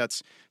I think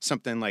that's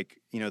something like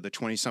the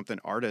 20-something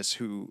artists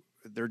who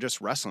they're just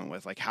wrestling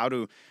with, like how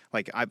to,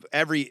 like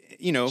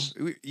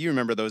you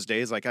remember those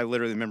days. Like I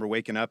literally remember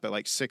waking up at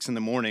like 6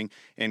 a.m.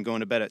 and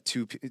going to bed at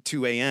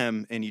 2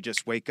 a.m. and you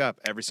just wake up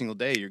every single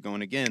day. You're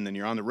going again, then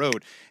you're on the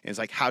road. And it's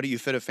like, how do you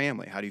fit a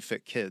family? How do you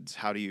fit kids?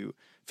 How do you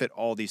fit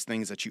all these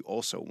things that you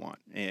also want?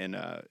 And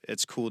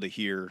it's cool to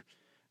hear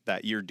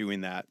that you're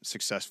doing that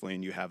successfully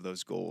and you have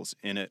those goals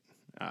in it.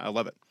 I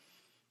love it.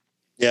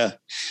 Yeah,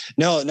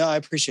 no, I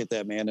appreciate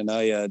that, man. And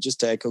I just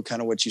to echo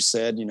kind of what you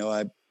said,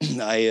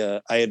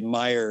 I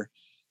admire,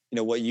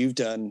 what you've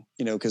done,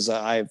 because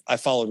I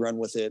followed Run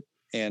With It.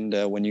 And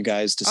when you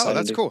guys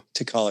decided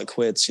to call it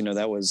quits,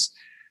 that was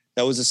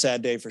a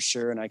sad day for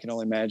sure. And I can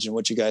only imagine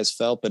what you guys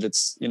felt, but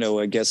it's,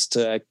 I guess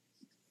to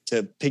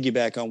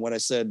piggyback on what I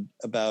said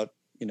about,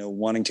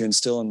 wanting to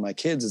instill in my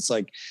kids, it's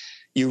like,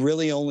 you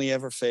really only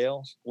ever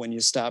fail when you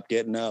stop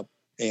getting up.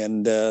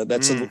 And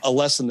that's a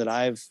lesson that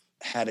I've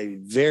had a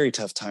very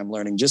tough time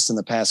learning just in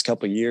the past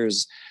couple of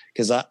years,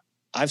 because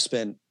I've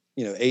spent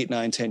 8,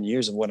 9, 10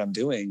 years of what I'm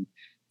doing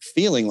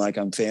feeling like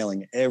I'm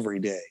failing every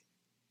day.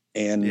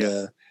 And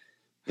yeah,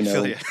 and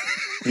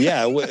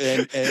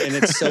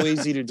it's so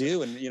easy to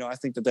do. And I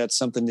think that that's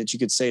something that you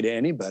could say to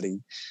anybody.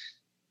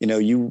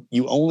 You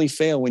only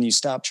fail when you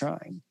stop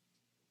trying.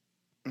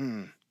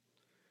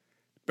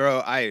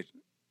 Bro, I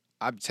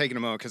I'm taking a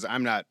moment because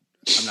I'm not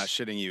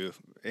shitting you.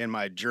 In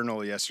my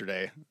journal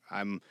yesterday,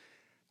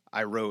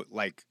 I wrote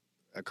like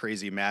a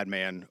crazy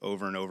madman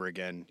over and over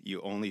again.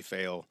 You only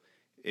fail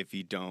if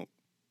you don't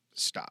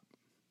stop.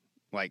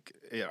 Like,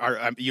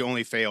 you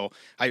only fail.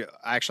 I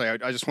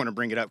just want to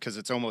bring it up because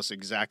it's almost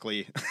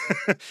exactly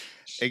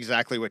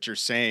exactly what you're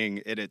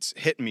saying. It's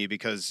hitting me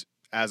because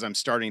as I'm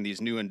starting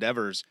these new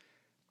endeavors,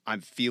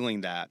 I'm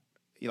feeling that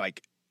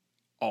like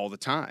all the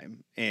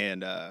time.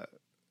 And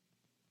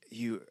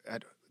you,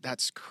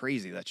 that's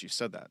crazy that you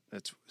said that.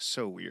 That's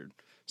so weird.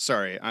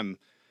 Sorry, I'm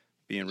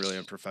being really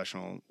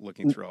unprofessional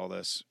looking through all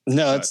this.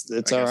 No, But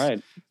it's I all guess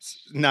right.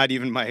 it's not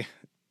even my,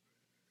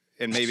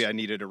 and maybe I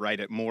needed to write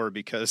it more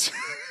because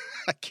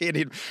I can't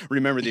even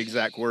remember the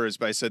exact words,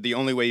 but I said, the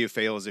only way you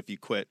fail is if you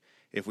quit.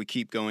 If we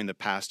keep going, the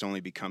past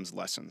only becomes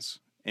lessons.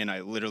 And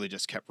I literally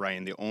just kept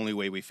writing, the only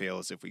way we fail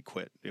is if we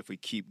quit. If we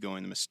keep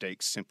going, the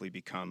mistakes simply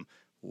become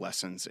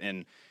lessons.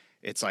 And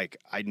it's like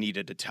I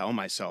needed to tell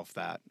myself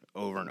that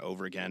over and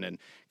over again. And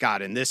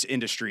God, in this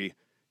industry,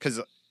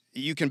 because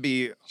you can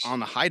be on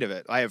the height of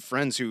it. I have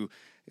friends who,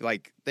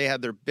 like, they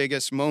had their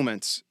biggest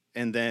moments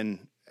and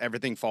then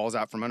everything falls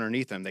out from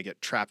underneath them. They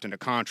get trapped in a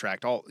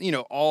contract,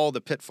 all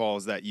the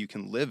pitfalls that you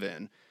can live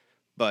in.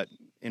 But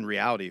in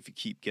reality, if you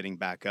keep getting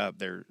back up,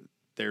 you're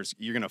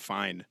going to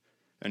find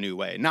a new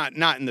way. Not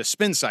in the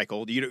spin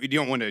cycle. You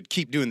don't want to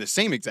keep doing the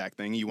same exact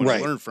thing. You want Right.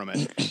 to learn from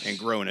it and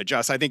grow and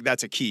adjust. I think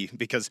that's a key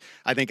because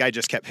I think I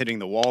just kept hitting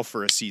the wall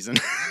for a season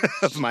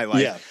of my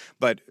life. Yeah.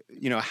 But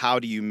how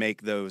do you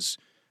make those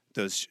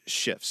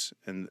shifts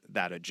and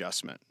that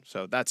adjustment?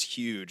 So that's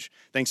huge.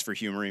 Thanks for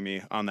humoring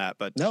me on that.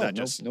 But No, that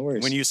just, no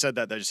worries. when you said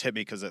that just hit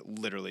me because it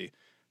literally,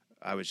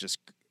 I was just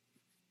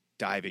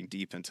diving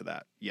deep into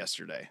that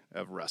yesterday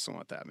of wrestling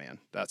with that, man.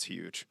 That's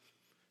huge.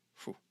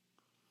 Whew.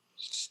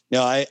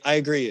 No, I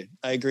agree.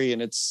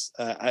 And it's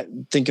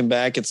thinking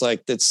back, it's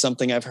like that's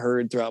something I've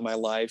heard throughout my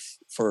life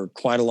for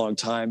quite a long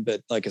time.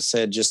 But like I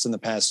said, just in the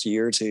past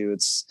year or two,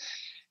 it's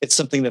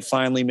something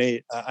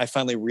that I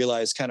finally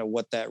realized kind of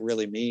what that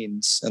really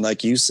means. And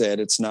like you said,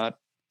 it's not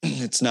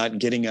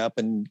getting up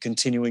and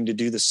continuing to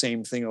do the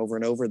same thing over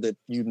and over that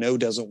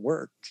doesn't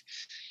work.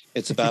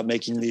 It's about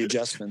making the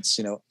adjustments.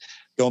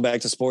 Going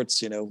back to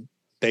sports,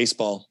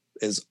 baseball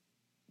is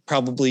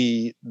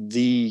probably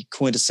the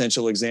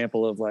quintessential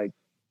example of like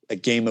a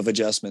game of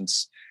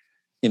adjustments.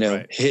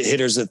 Right.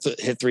 Hitters that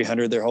hit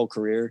 300 their whole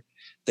career,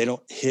 they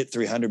don't hit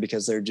 300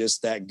 because they're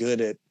just that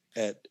good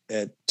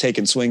at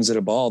taking swings at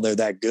a ball. They're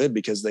that good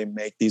because they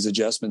make these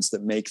adjustments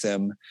that make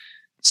them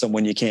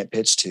someone you can't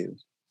pitch to.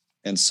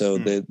 And so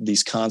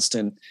these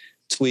constant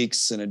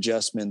tweaks and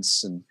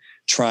adjustments and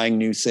trying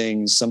new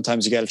things.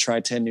 Sometimes you got to try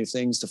 10 new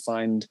things to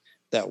find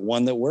that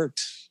one that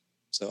worked.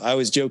 So I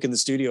always joke in the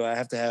studio, I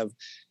have to have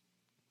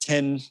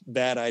 10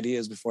 bad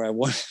ideas before I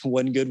want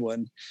one good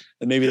one.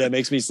 And maybe that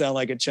makes me sound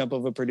like a chump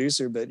of a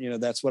producer, but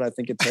that's what I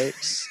think it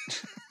takes.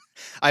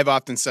 I've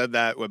often said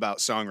that about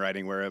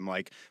songwriting where I'm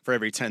like, for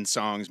every 10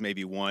 songs,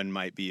 maybe one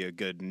might be a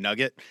good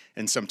nugget.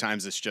 And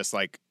sometimes it's just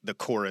like the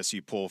chorus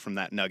you pull from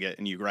that nugget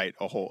and you write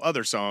a whole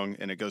other song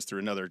and it goes through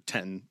another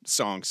 10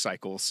 song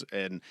cycles.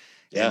 And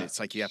it's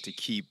like you have to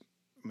keep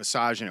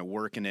massaging it,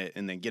 working it,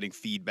 and then getting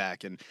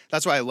feedback. And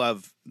that's why I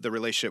love the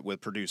relationship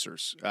with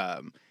producers.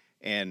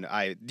 And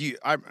are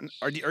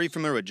you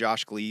familiar with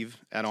Josh Gleave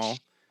at all?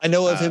 I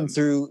know of him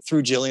through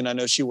Jillian. I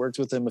know she worked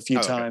with him a few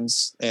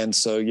times. And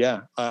so,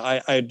 yeah,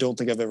 I don't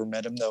think I've ever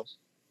met him though.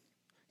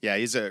 Yeah,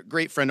 he's a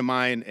great friend of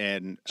mine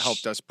and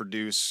helped us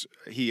produce.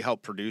 He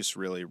helped produce,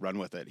 really run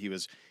with it. He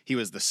was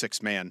the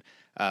sixth man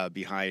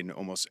behind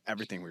almost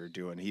everything we were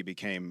doing. He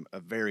became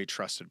a very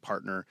trusted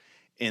partner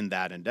in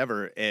that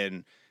endeavor.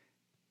 And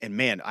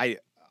man, I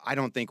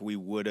don't think we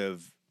would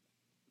have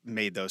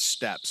made those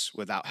steps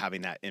without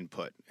having that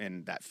input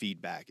and that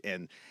feedback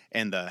and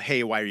the,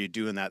 hey, why are you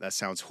doing that? That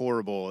sounds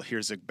horrible.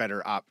 Here's a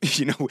better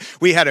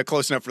we had a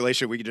close enough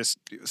relationship. We could just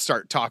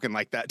start talking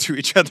like that to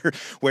each other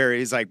where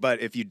he's like,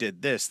 but if you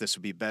did this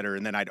would be better.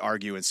 And then I'd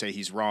argue and say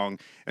he's wrong.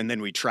 And then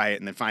we try it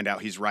and then find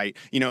out he's right,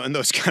 and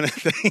those kind of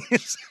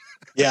things.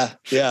 Yeah.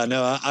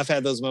 No, I've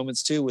had those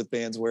moments too with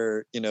bands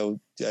where,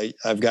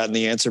 I've gotten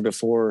the answer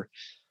before,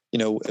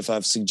 if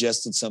I've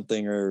suggested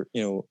something or,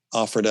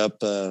 offered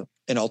up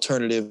an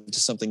alternative to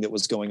something that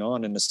was going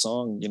on in a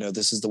song,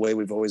 this is the way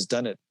we've always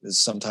done it, has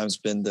sometimes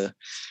been the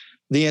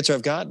answer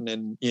I've gotten.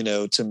 And,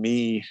 to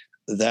me,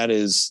 that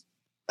is,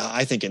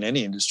 I think in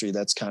any industry,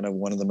 that's kind of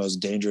one of the most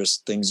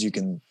dangerous things you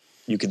can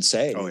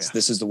say is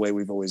this is the way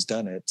we've always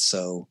done it.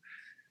 So,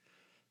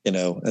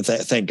 and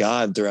thank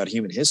God throughout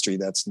human history,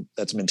 that's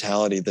a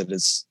mentality that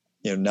has,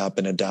 not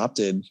been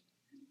adopted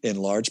in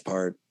large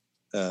part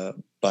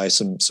by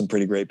some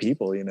pretty great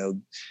people,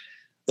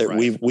 that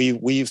right.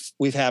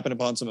 we've happened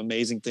upon some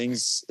amazing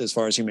things as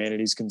far as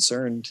humanity is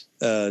concerned,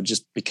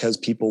 just because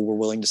people were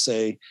willing to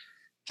say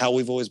how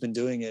we've always been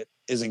doing it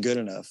isn't good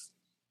enough.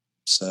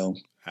 So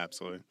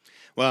absolutely.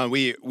 Well,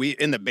 we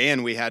in the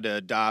band we had to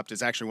adopt.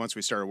 It's actually once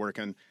we started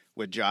working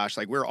with Josh.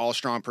 Like, we're all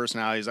strong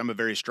personalities. I'm a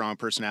very strong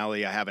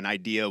personality. I have an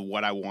idea of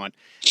what I want.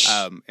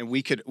 And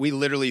we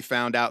literally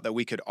found out that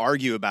we could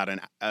argue about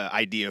an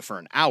idea for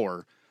an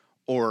hour,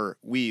 or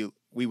we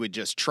would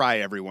just try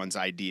everyone's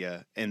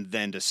idea and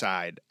then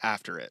decide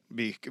after it,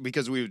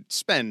 because we would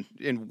spend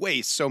and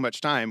waste so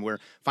much time where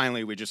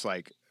finally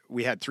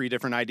we had 3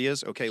 different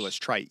ideas. Okay, let's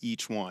try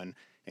each one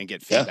and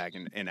get feedback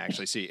and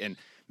actually see. And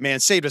man,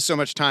 saved us so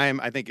much time.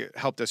 I think it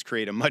helped us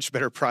create a much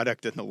better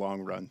product in the long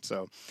run.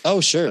 So,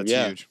 sure. That's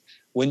huge.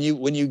 When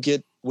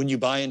you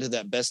buy into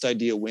that best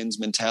idea wins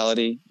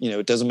mentality,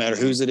 it doesn't matter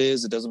whose it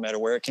is. It doesn't matter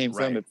where it came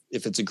from.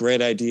 If it's a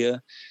great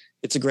idea,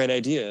 it's a great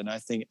idea. And I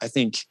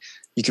think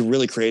you can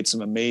really create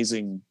some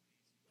amazing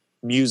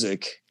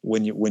music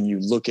when you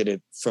look at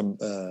it from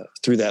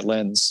through that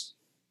lens.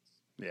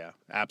 Yeah,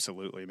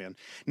 absolutely, man.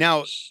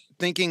 Now,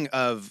 thinking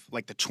of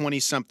like the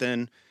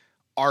 20-something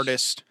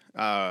artist,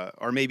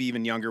 or maybe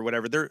even younger,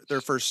 whatever,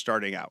 they're first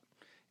starting out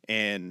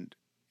and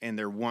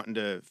they're wanting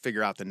to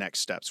figure out the next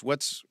steps.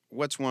 What's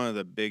one of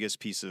the biggest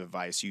pieces of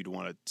advice you'd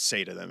want to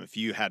say to them if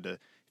you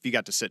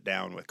got to sit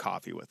down with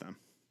coffee with them?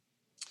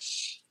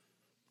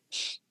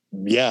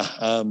 Yeah,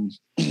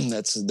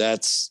 that's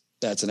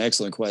an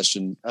excellent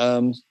question.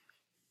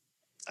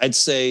 I'd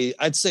say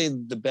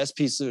the best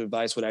piece of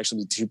advice would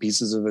actually be 2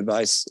 pieces of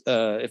advice,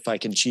 if I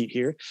can cheat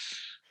here.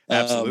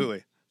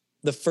 Absolutely.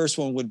 The first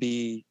one would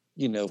be,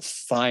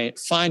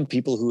 find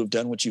people who have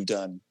done what you've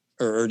done,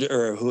 or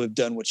who have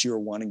done what you're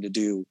wanting to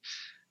do,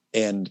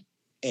 and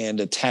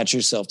attach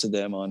yourself to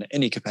them on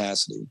any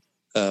capacity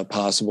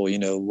possible.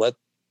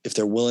 If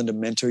they're willing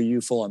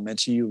to full on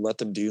mentor you, let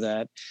them do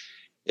that.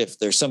 If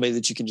there's somebody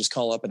that you can just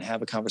call up and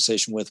have a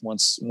conversation with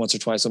once or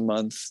twice a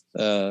month,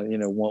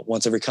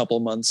 once every couple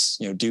of months,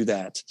 do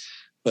that.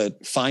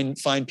 But find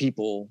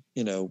people,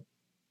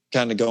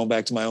 kind of going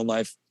back to my own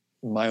life,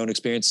 my own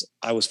experience.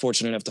 I was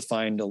fortunate enough to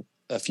find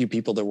a few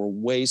people that were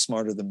way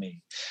smarter than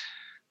me.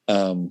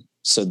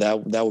 So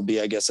that would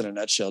be, I guess, in a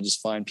nutshell,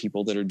 just find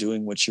people that are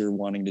doing what you're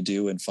wanting to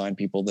do, and find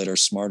people that are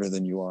smarter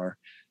than you are,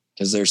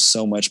 because there's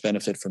so much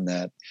benefit from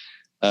that.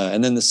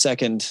 And then the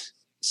second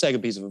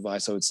piece of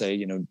advice, I would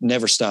say,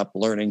 never stop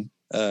learning.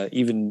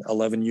 Even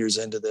 11 years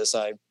into this,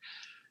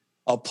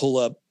 I'll pull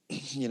up,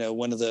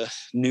 one of the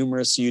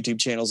numerous YouTube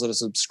channels that I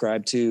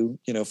subscribe to,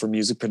 for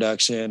music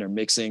production or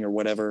mixing or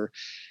whatever.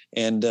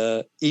 And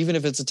even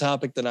if it's a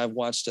topic that I've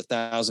watched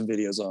 1,000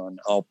 videos on,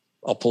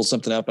 I'll pull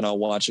something up and I'll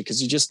watch it,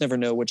 because you just never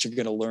know what you're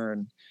going to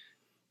learn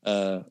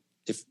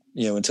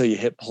until you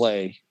hit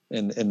play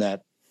in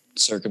that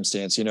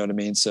circumstance. You know what I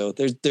mean? So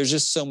there's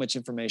just so much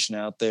information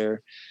out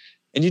there.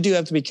 And you do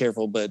have to be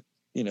careful, but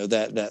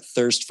that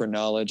thirst for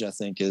knowledge, I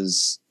think,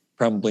 is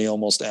probably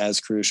almost as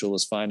crucial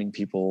as finding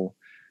people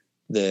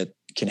that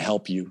can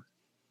help you.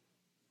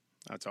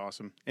 That's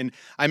awesome. And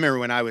I remember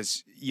when I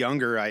was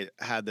younger, I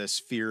had this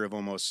fear of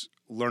almost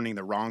learning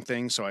the wrong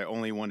thing. So I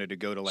only wanted to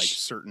go to like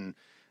certain,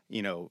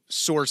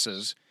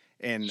 sources.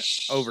 And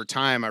over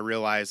time, I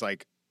realized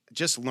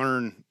just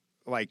learn,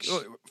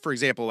 for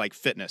example, like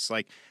fitness.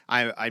 Like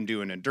I'm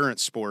doing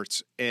endurance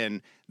sports,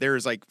 and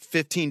there's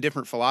 15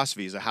 different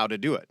philosophies of how to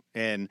do it.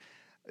 And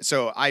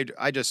so I'm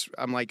just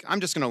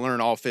going to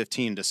learn all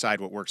 15, decide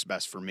what works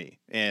best for me.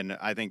 And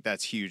I think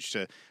that's huge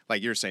to,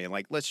 like you're saying,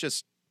 let's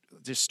just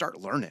start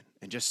learning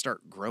and just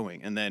start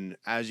growing. And then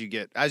as you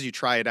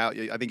try it out,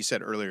 I think you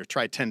said earlier,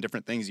 try 10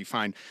 different things, you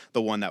find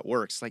the one that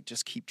works.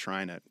 Just keep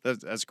trying it.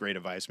 That's great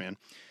advice, man.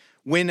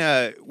 When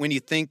you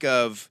think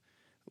of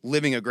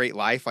living a great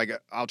life,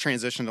 I'll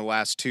transition to the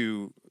last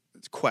 2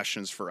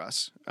 questions for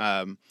us.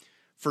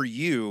 For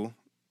you,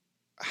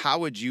 how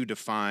would you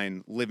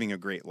define living a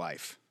great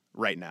life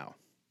right now?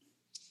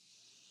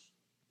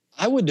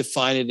 I would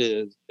define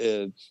it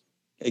as,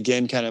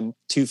 again, kind of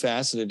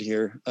 2-faceted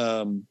here.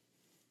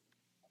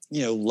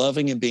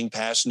 Loving and being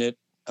passionate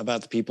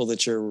about the people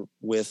that you're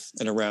with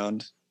and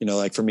around.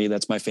 For me,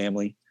 that's my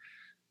family.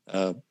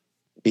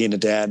 Being a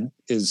dad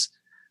is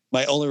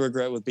my only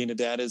regret with being a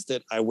dad, is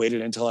that I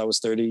waited until I was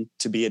 30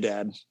 to be a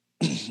dad.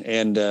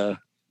 And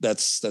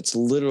that's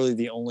literally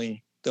the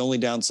only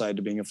downside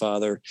to being a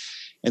father.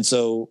 And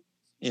so,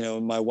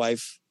 my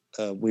wife,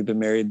 we've been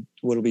married,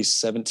 what'll be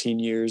 17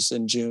 years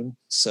in June.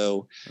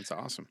 So that's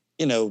awesome.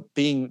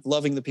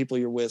 Loving the people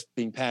you're with,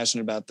 being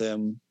passionate about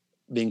them,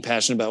 being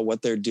passionate about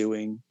what they're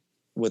doing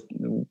with,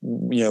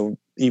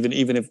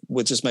 even if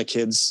with just my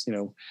kids,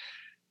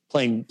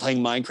 playing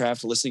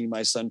Minecraft, listening to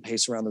my son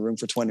pace around the room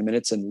for 20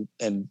 minutes and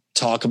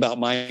talk about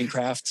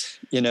Minecraft,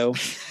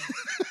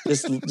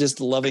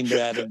 just loving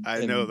that.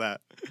 I know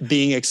that.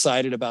 Being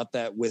excited about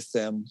that with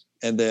them.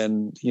 And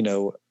then,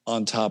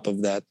 on top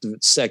of that,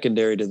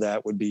 secondary to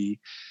that would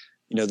be,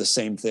 the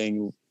same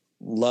thing,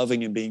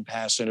 loving and being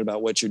passionate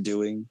about what you're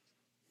doing,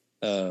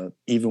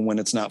 even when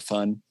it's not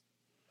fun.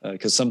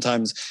 Because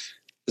sometimes,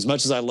 as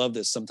much as I love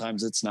this,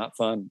 sometimes it's not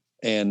fun.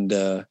 And,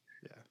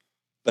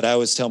 but I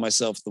always tell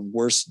myself the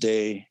worst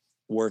day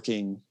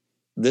working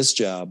this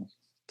job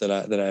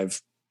I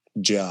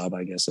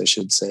guess I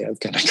should say,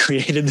 I've kind of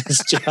created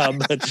this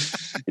job, but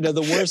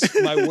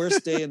my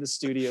worst day in the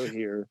studio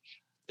here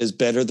is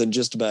better than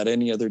just about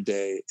any other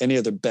day, any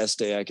other best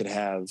day I could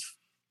have,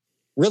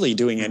 really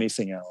doing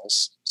anything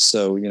else.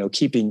 So,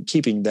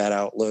 keeping that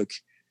outlook,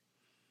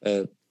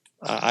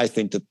 I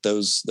think that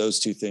those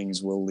two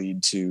things will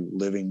lead to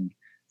living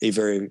a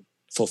very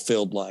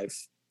fulfilled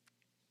life.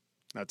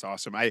 That's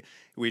awesome.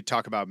 We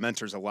talk about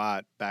mentors a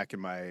lot back in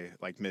my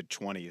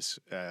mid-20s.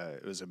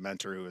 It was a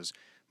mentor who was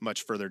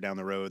much further down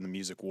the road in the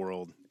music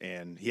world,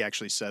 and he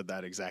actually said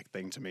that exact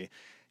thing to me.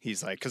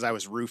 He's like, because I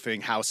was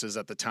roofing houses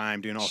at the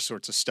time, doing all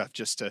sorts of stuff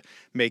just to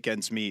make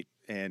ends meet.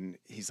 And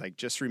he's like,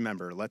 just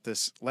remember, let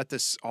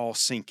this all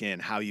sink in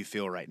how you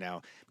feel right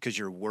now, because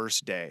your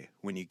worst day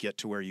when you get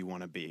to where you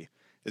want to be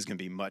is going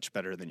to be much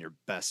better than your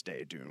best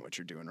day doing what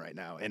you're doing right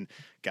now. And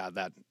God,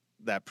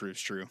 that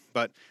proves true.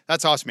 But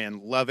that's awesome,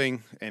 man.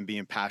 Loving and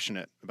being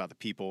passionate about the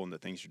people and the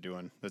things you're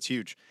doing. That's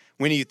huge.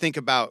 When you think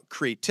about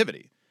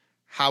creativity,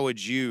 how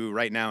would you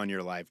right now in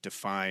your life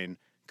define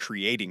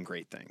creating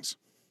great things?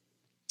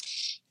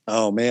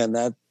 Oh man,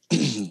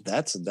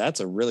 that's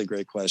a really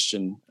great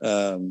question.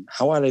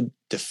 How would I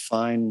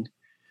define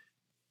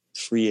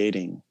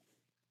creating?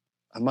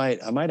 I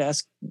might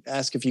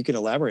ask if you could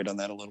elaborate on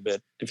that a little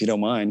bit, if you don't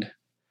mind.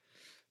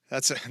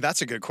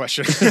 That's a good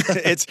question.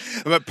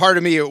 But part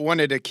of me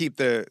wanted to keep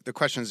the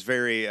questions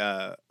very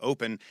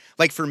open.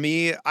 Like for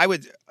me,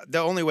 the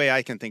only way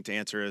I can think to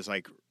answer is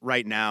like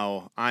right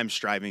now I'm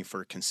striving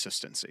for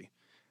consistency.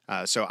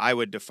 So I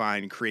would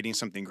define creating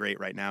something great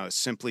right now as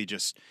simply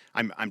just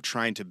I'm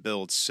trying to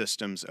build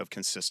systems of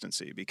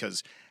consistency,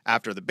 because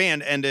after the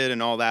band ended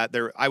and all that,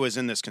 I was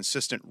in this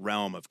consistent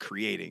realm of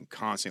creating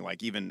constantly.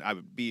 Like even I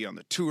would be on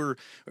the tour,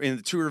 in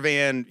the tour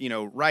van,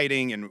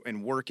 writing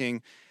and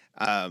working.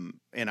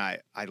 And I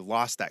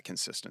lost that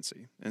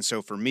consistency. And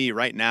so for me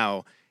right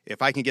now,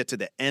 if I can get to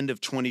the end of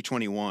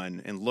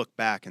 2021 and look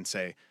back and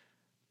say,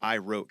 I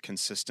wrote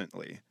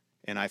consistently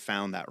and I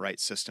found that right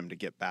system to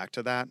get back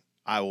to that,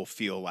 I will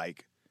feel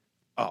like,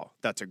 oh,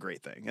 that's a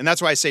great thing. And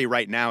that's why I say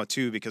right now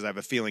too, because I have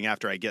a feeling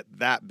after I get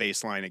that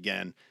baseline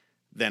again,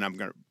 then I'm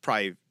going to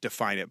probably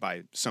define it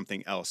by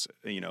something else,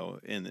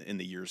 in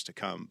the years to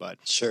come. But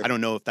sure. I don't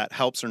know if that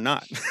helps or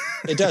not.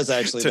 It does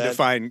actually.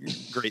 Define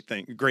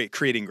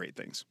creating great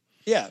things.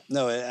 Yeah,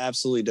 no, it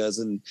absolutely does.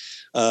 And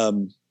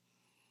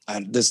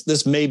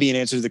this may be an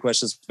answer to the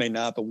question, this may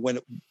not, but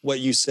what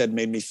you said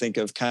made me think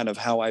of kind of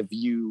how I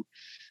view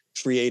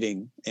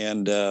creating.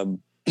 And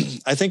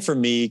I think for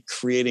me,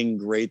 creating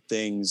great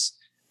things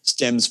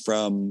stems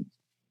from,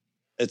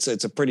 it's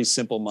a pretty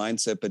simple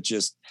mindset, but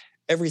just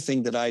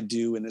everything that I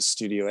do in the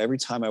studio, every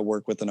time I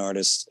work with an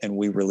artist and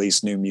we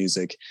release new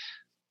music,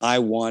 I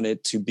want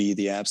it to be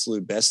the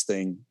absolute best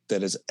thing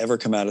that has ever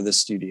come out of the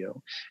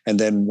studio. And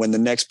then when the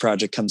next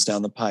project comes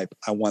down the pipe,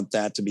 I want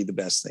that to be the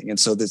best thing. And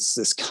so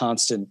this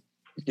constant,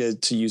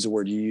 to use a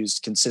word you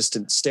used,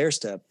 consistent stair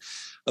step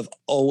of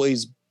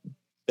always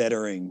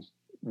bettering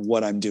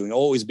what I'm doing,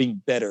 always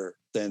being better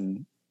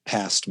than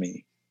past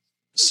me.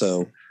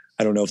 So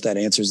I don't know if that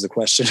answers the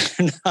question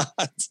or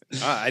not.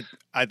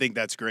 I think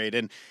that's great.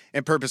 And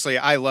purposely,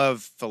 I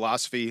love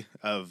philosophy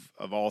of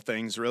all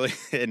things, really.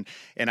 And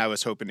I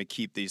was hoping to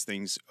keep these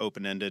things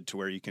open-ended to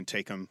where you can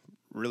take them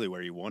really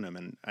where you want them.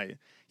 And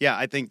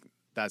I think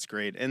that's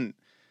great. And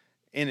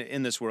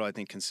in this world, I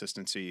think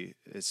consistency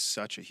is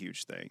such a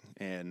huge thing.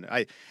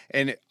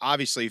 And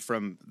obviously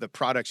from the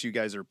products you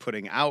guys are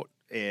putting out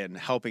and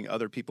helping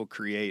other people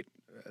create,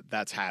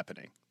 that's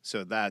happening.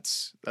 So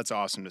that's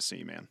awesome to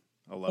see, man.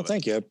 I love it.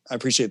 Thank you. I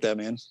appreciate that,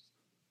 man.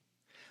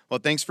 Well,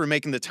 thanks for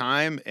making the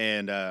time,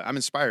 and I'm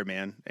inspired,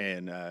 man,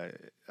 and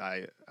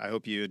I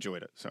hope you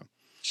enjoyed it. So,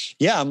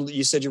 yeah,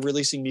 you said you're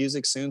releasing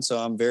music soon, so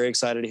I'm very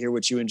excited to hear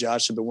what you and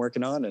Josh have been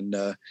working on, and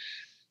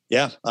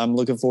I'm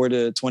looking forward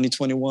to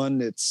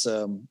 2021. It's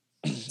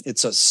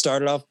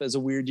started off as a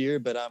weird year,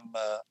 but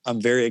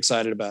I'm very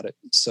excited about it.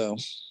 So.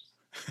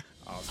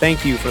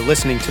 Thank you for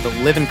listening to the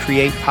Live and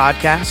Create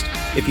podcast.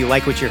 If you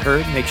like what you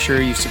heard, make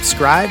sure you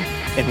subscribe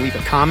and leave a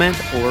comment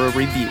or a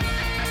review.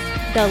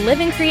 The Live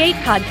and Create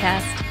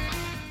podcast.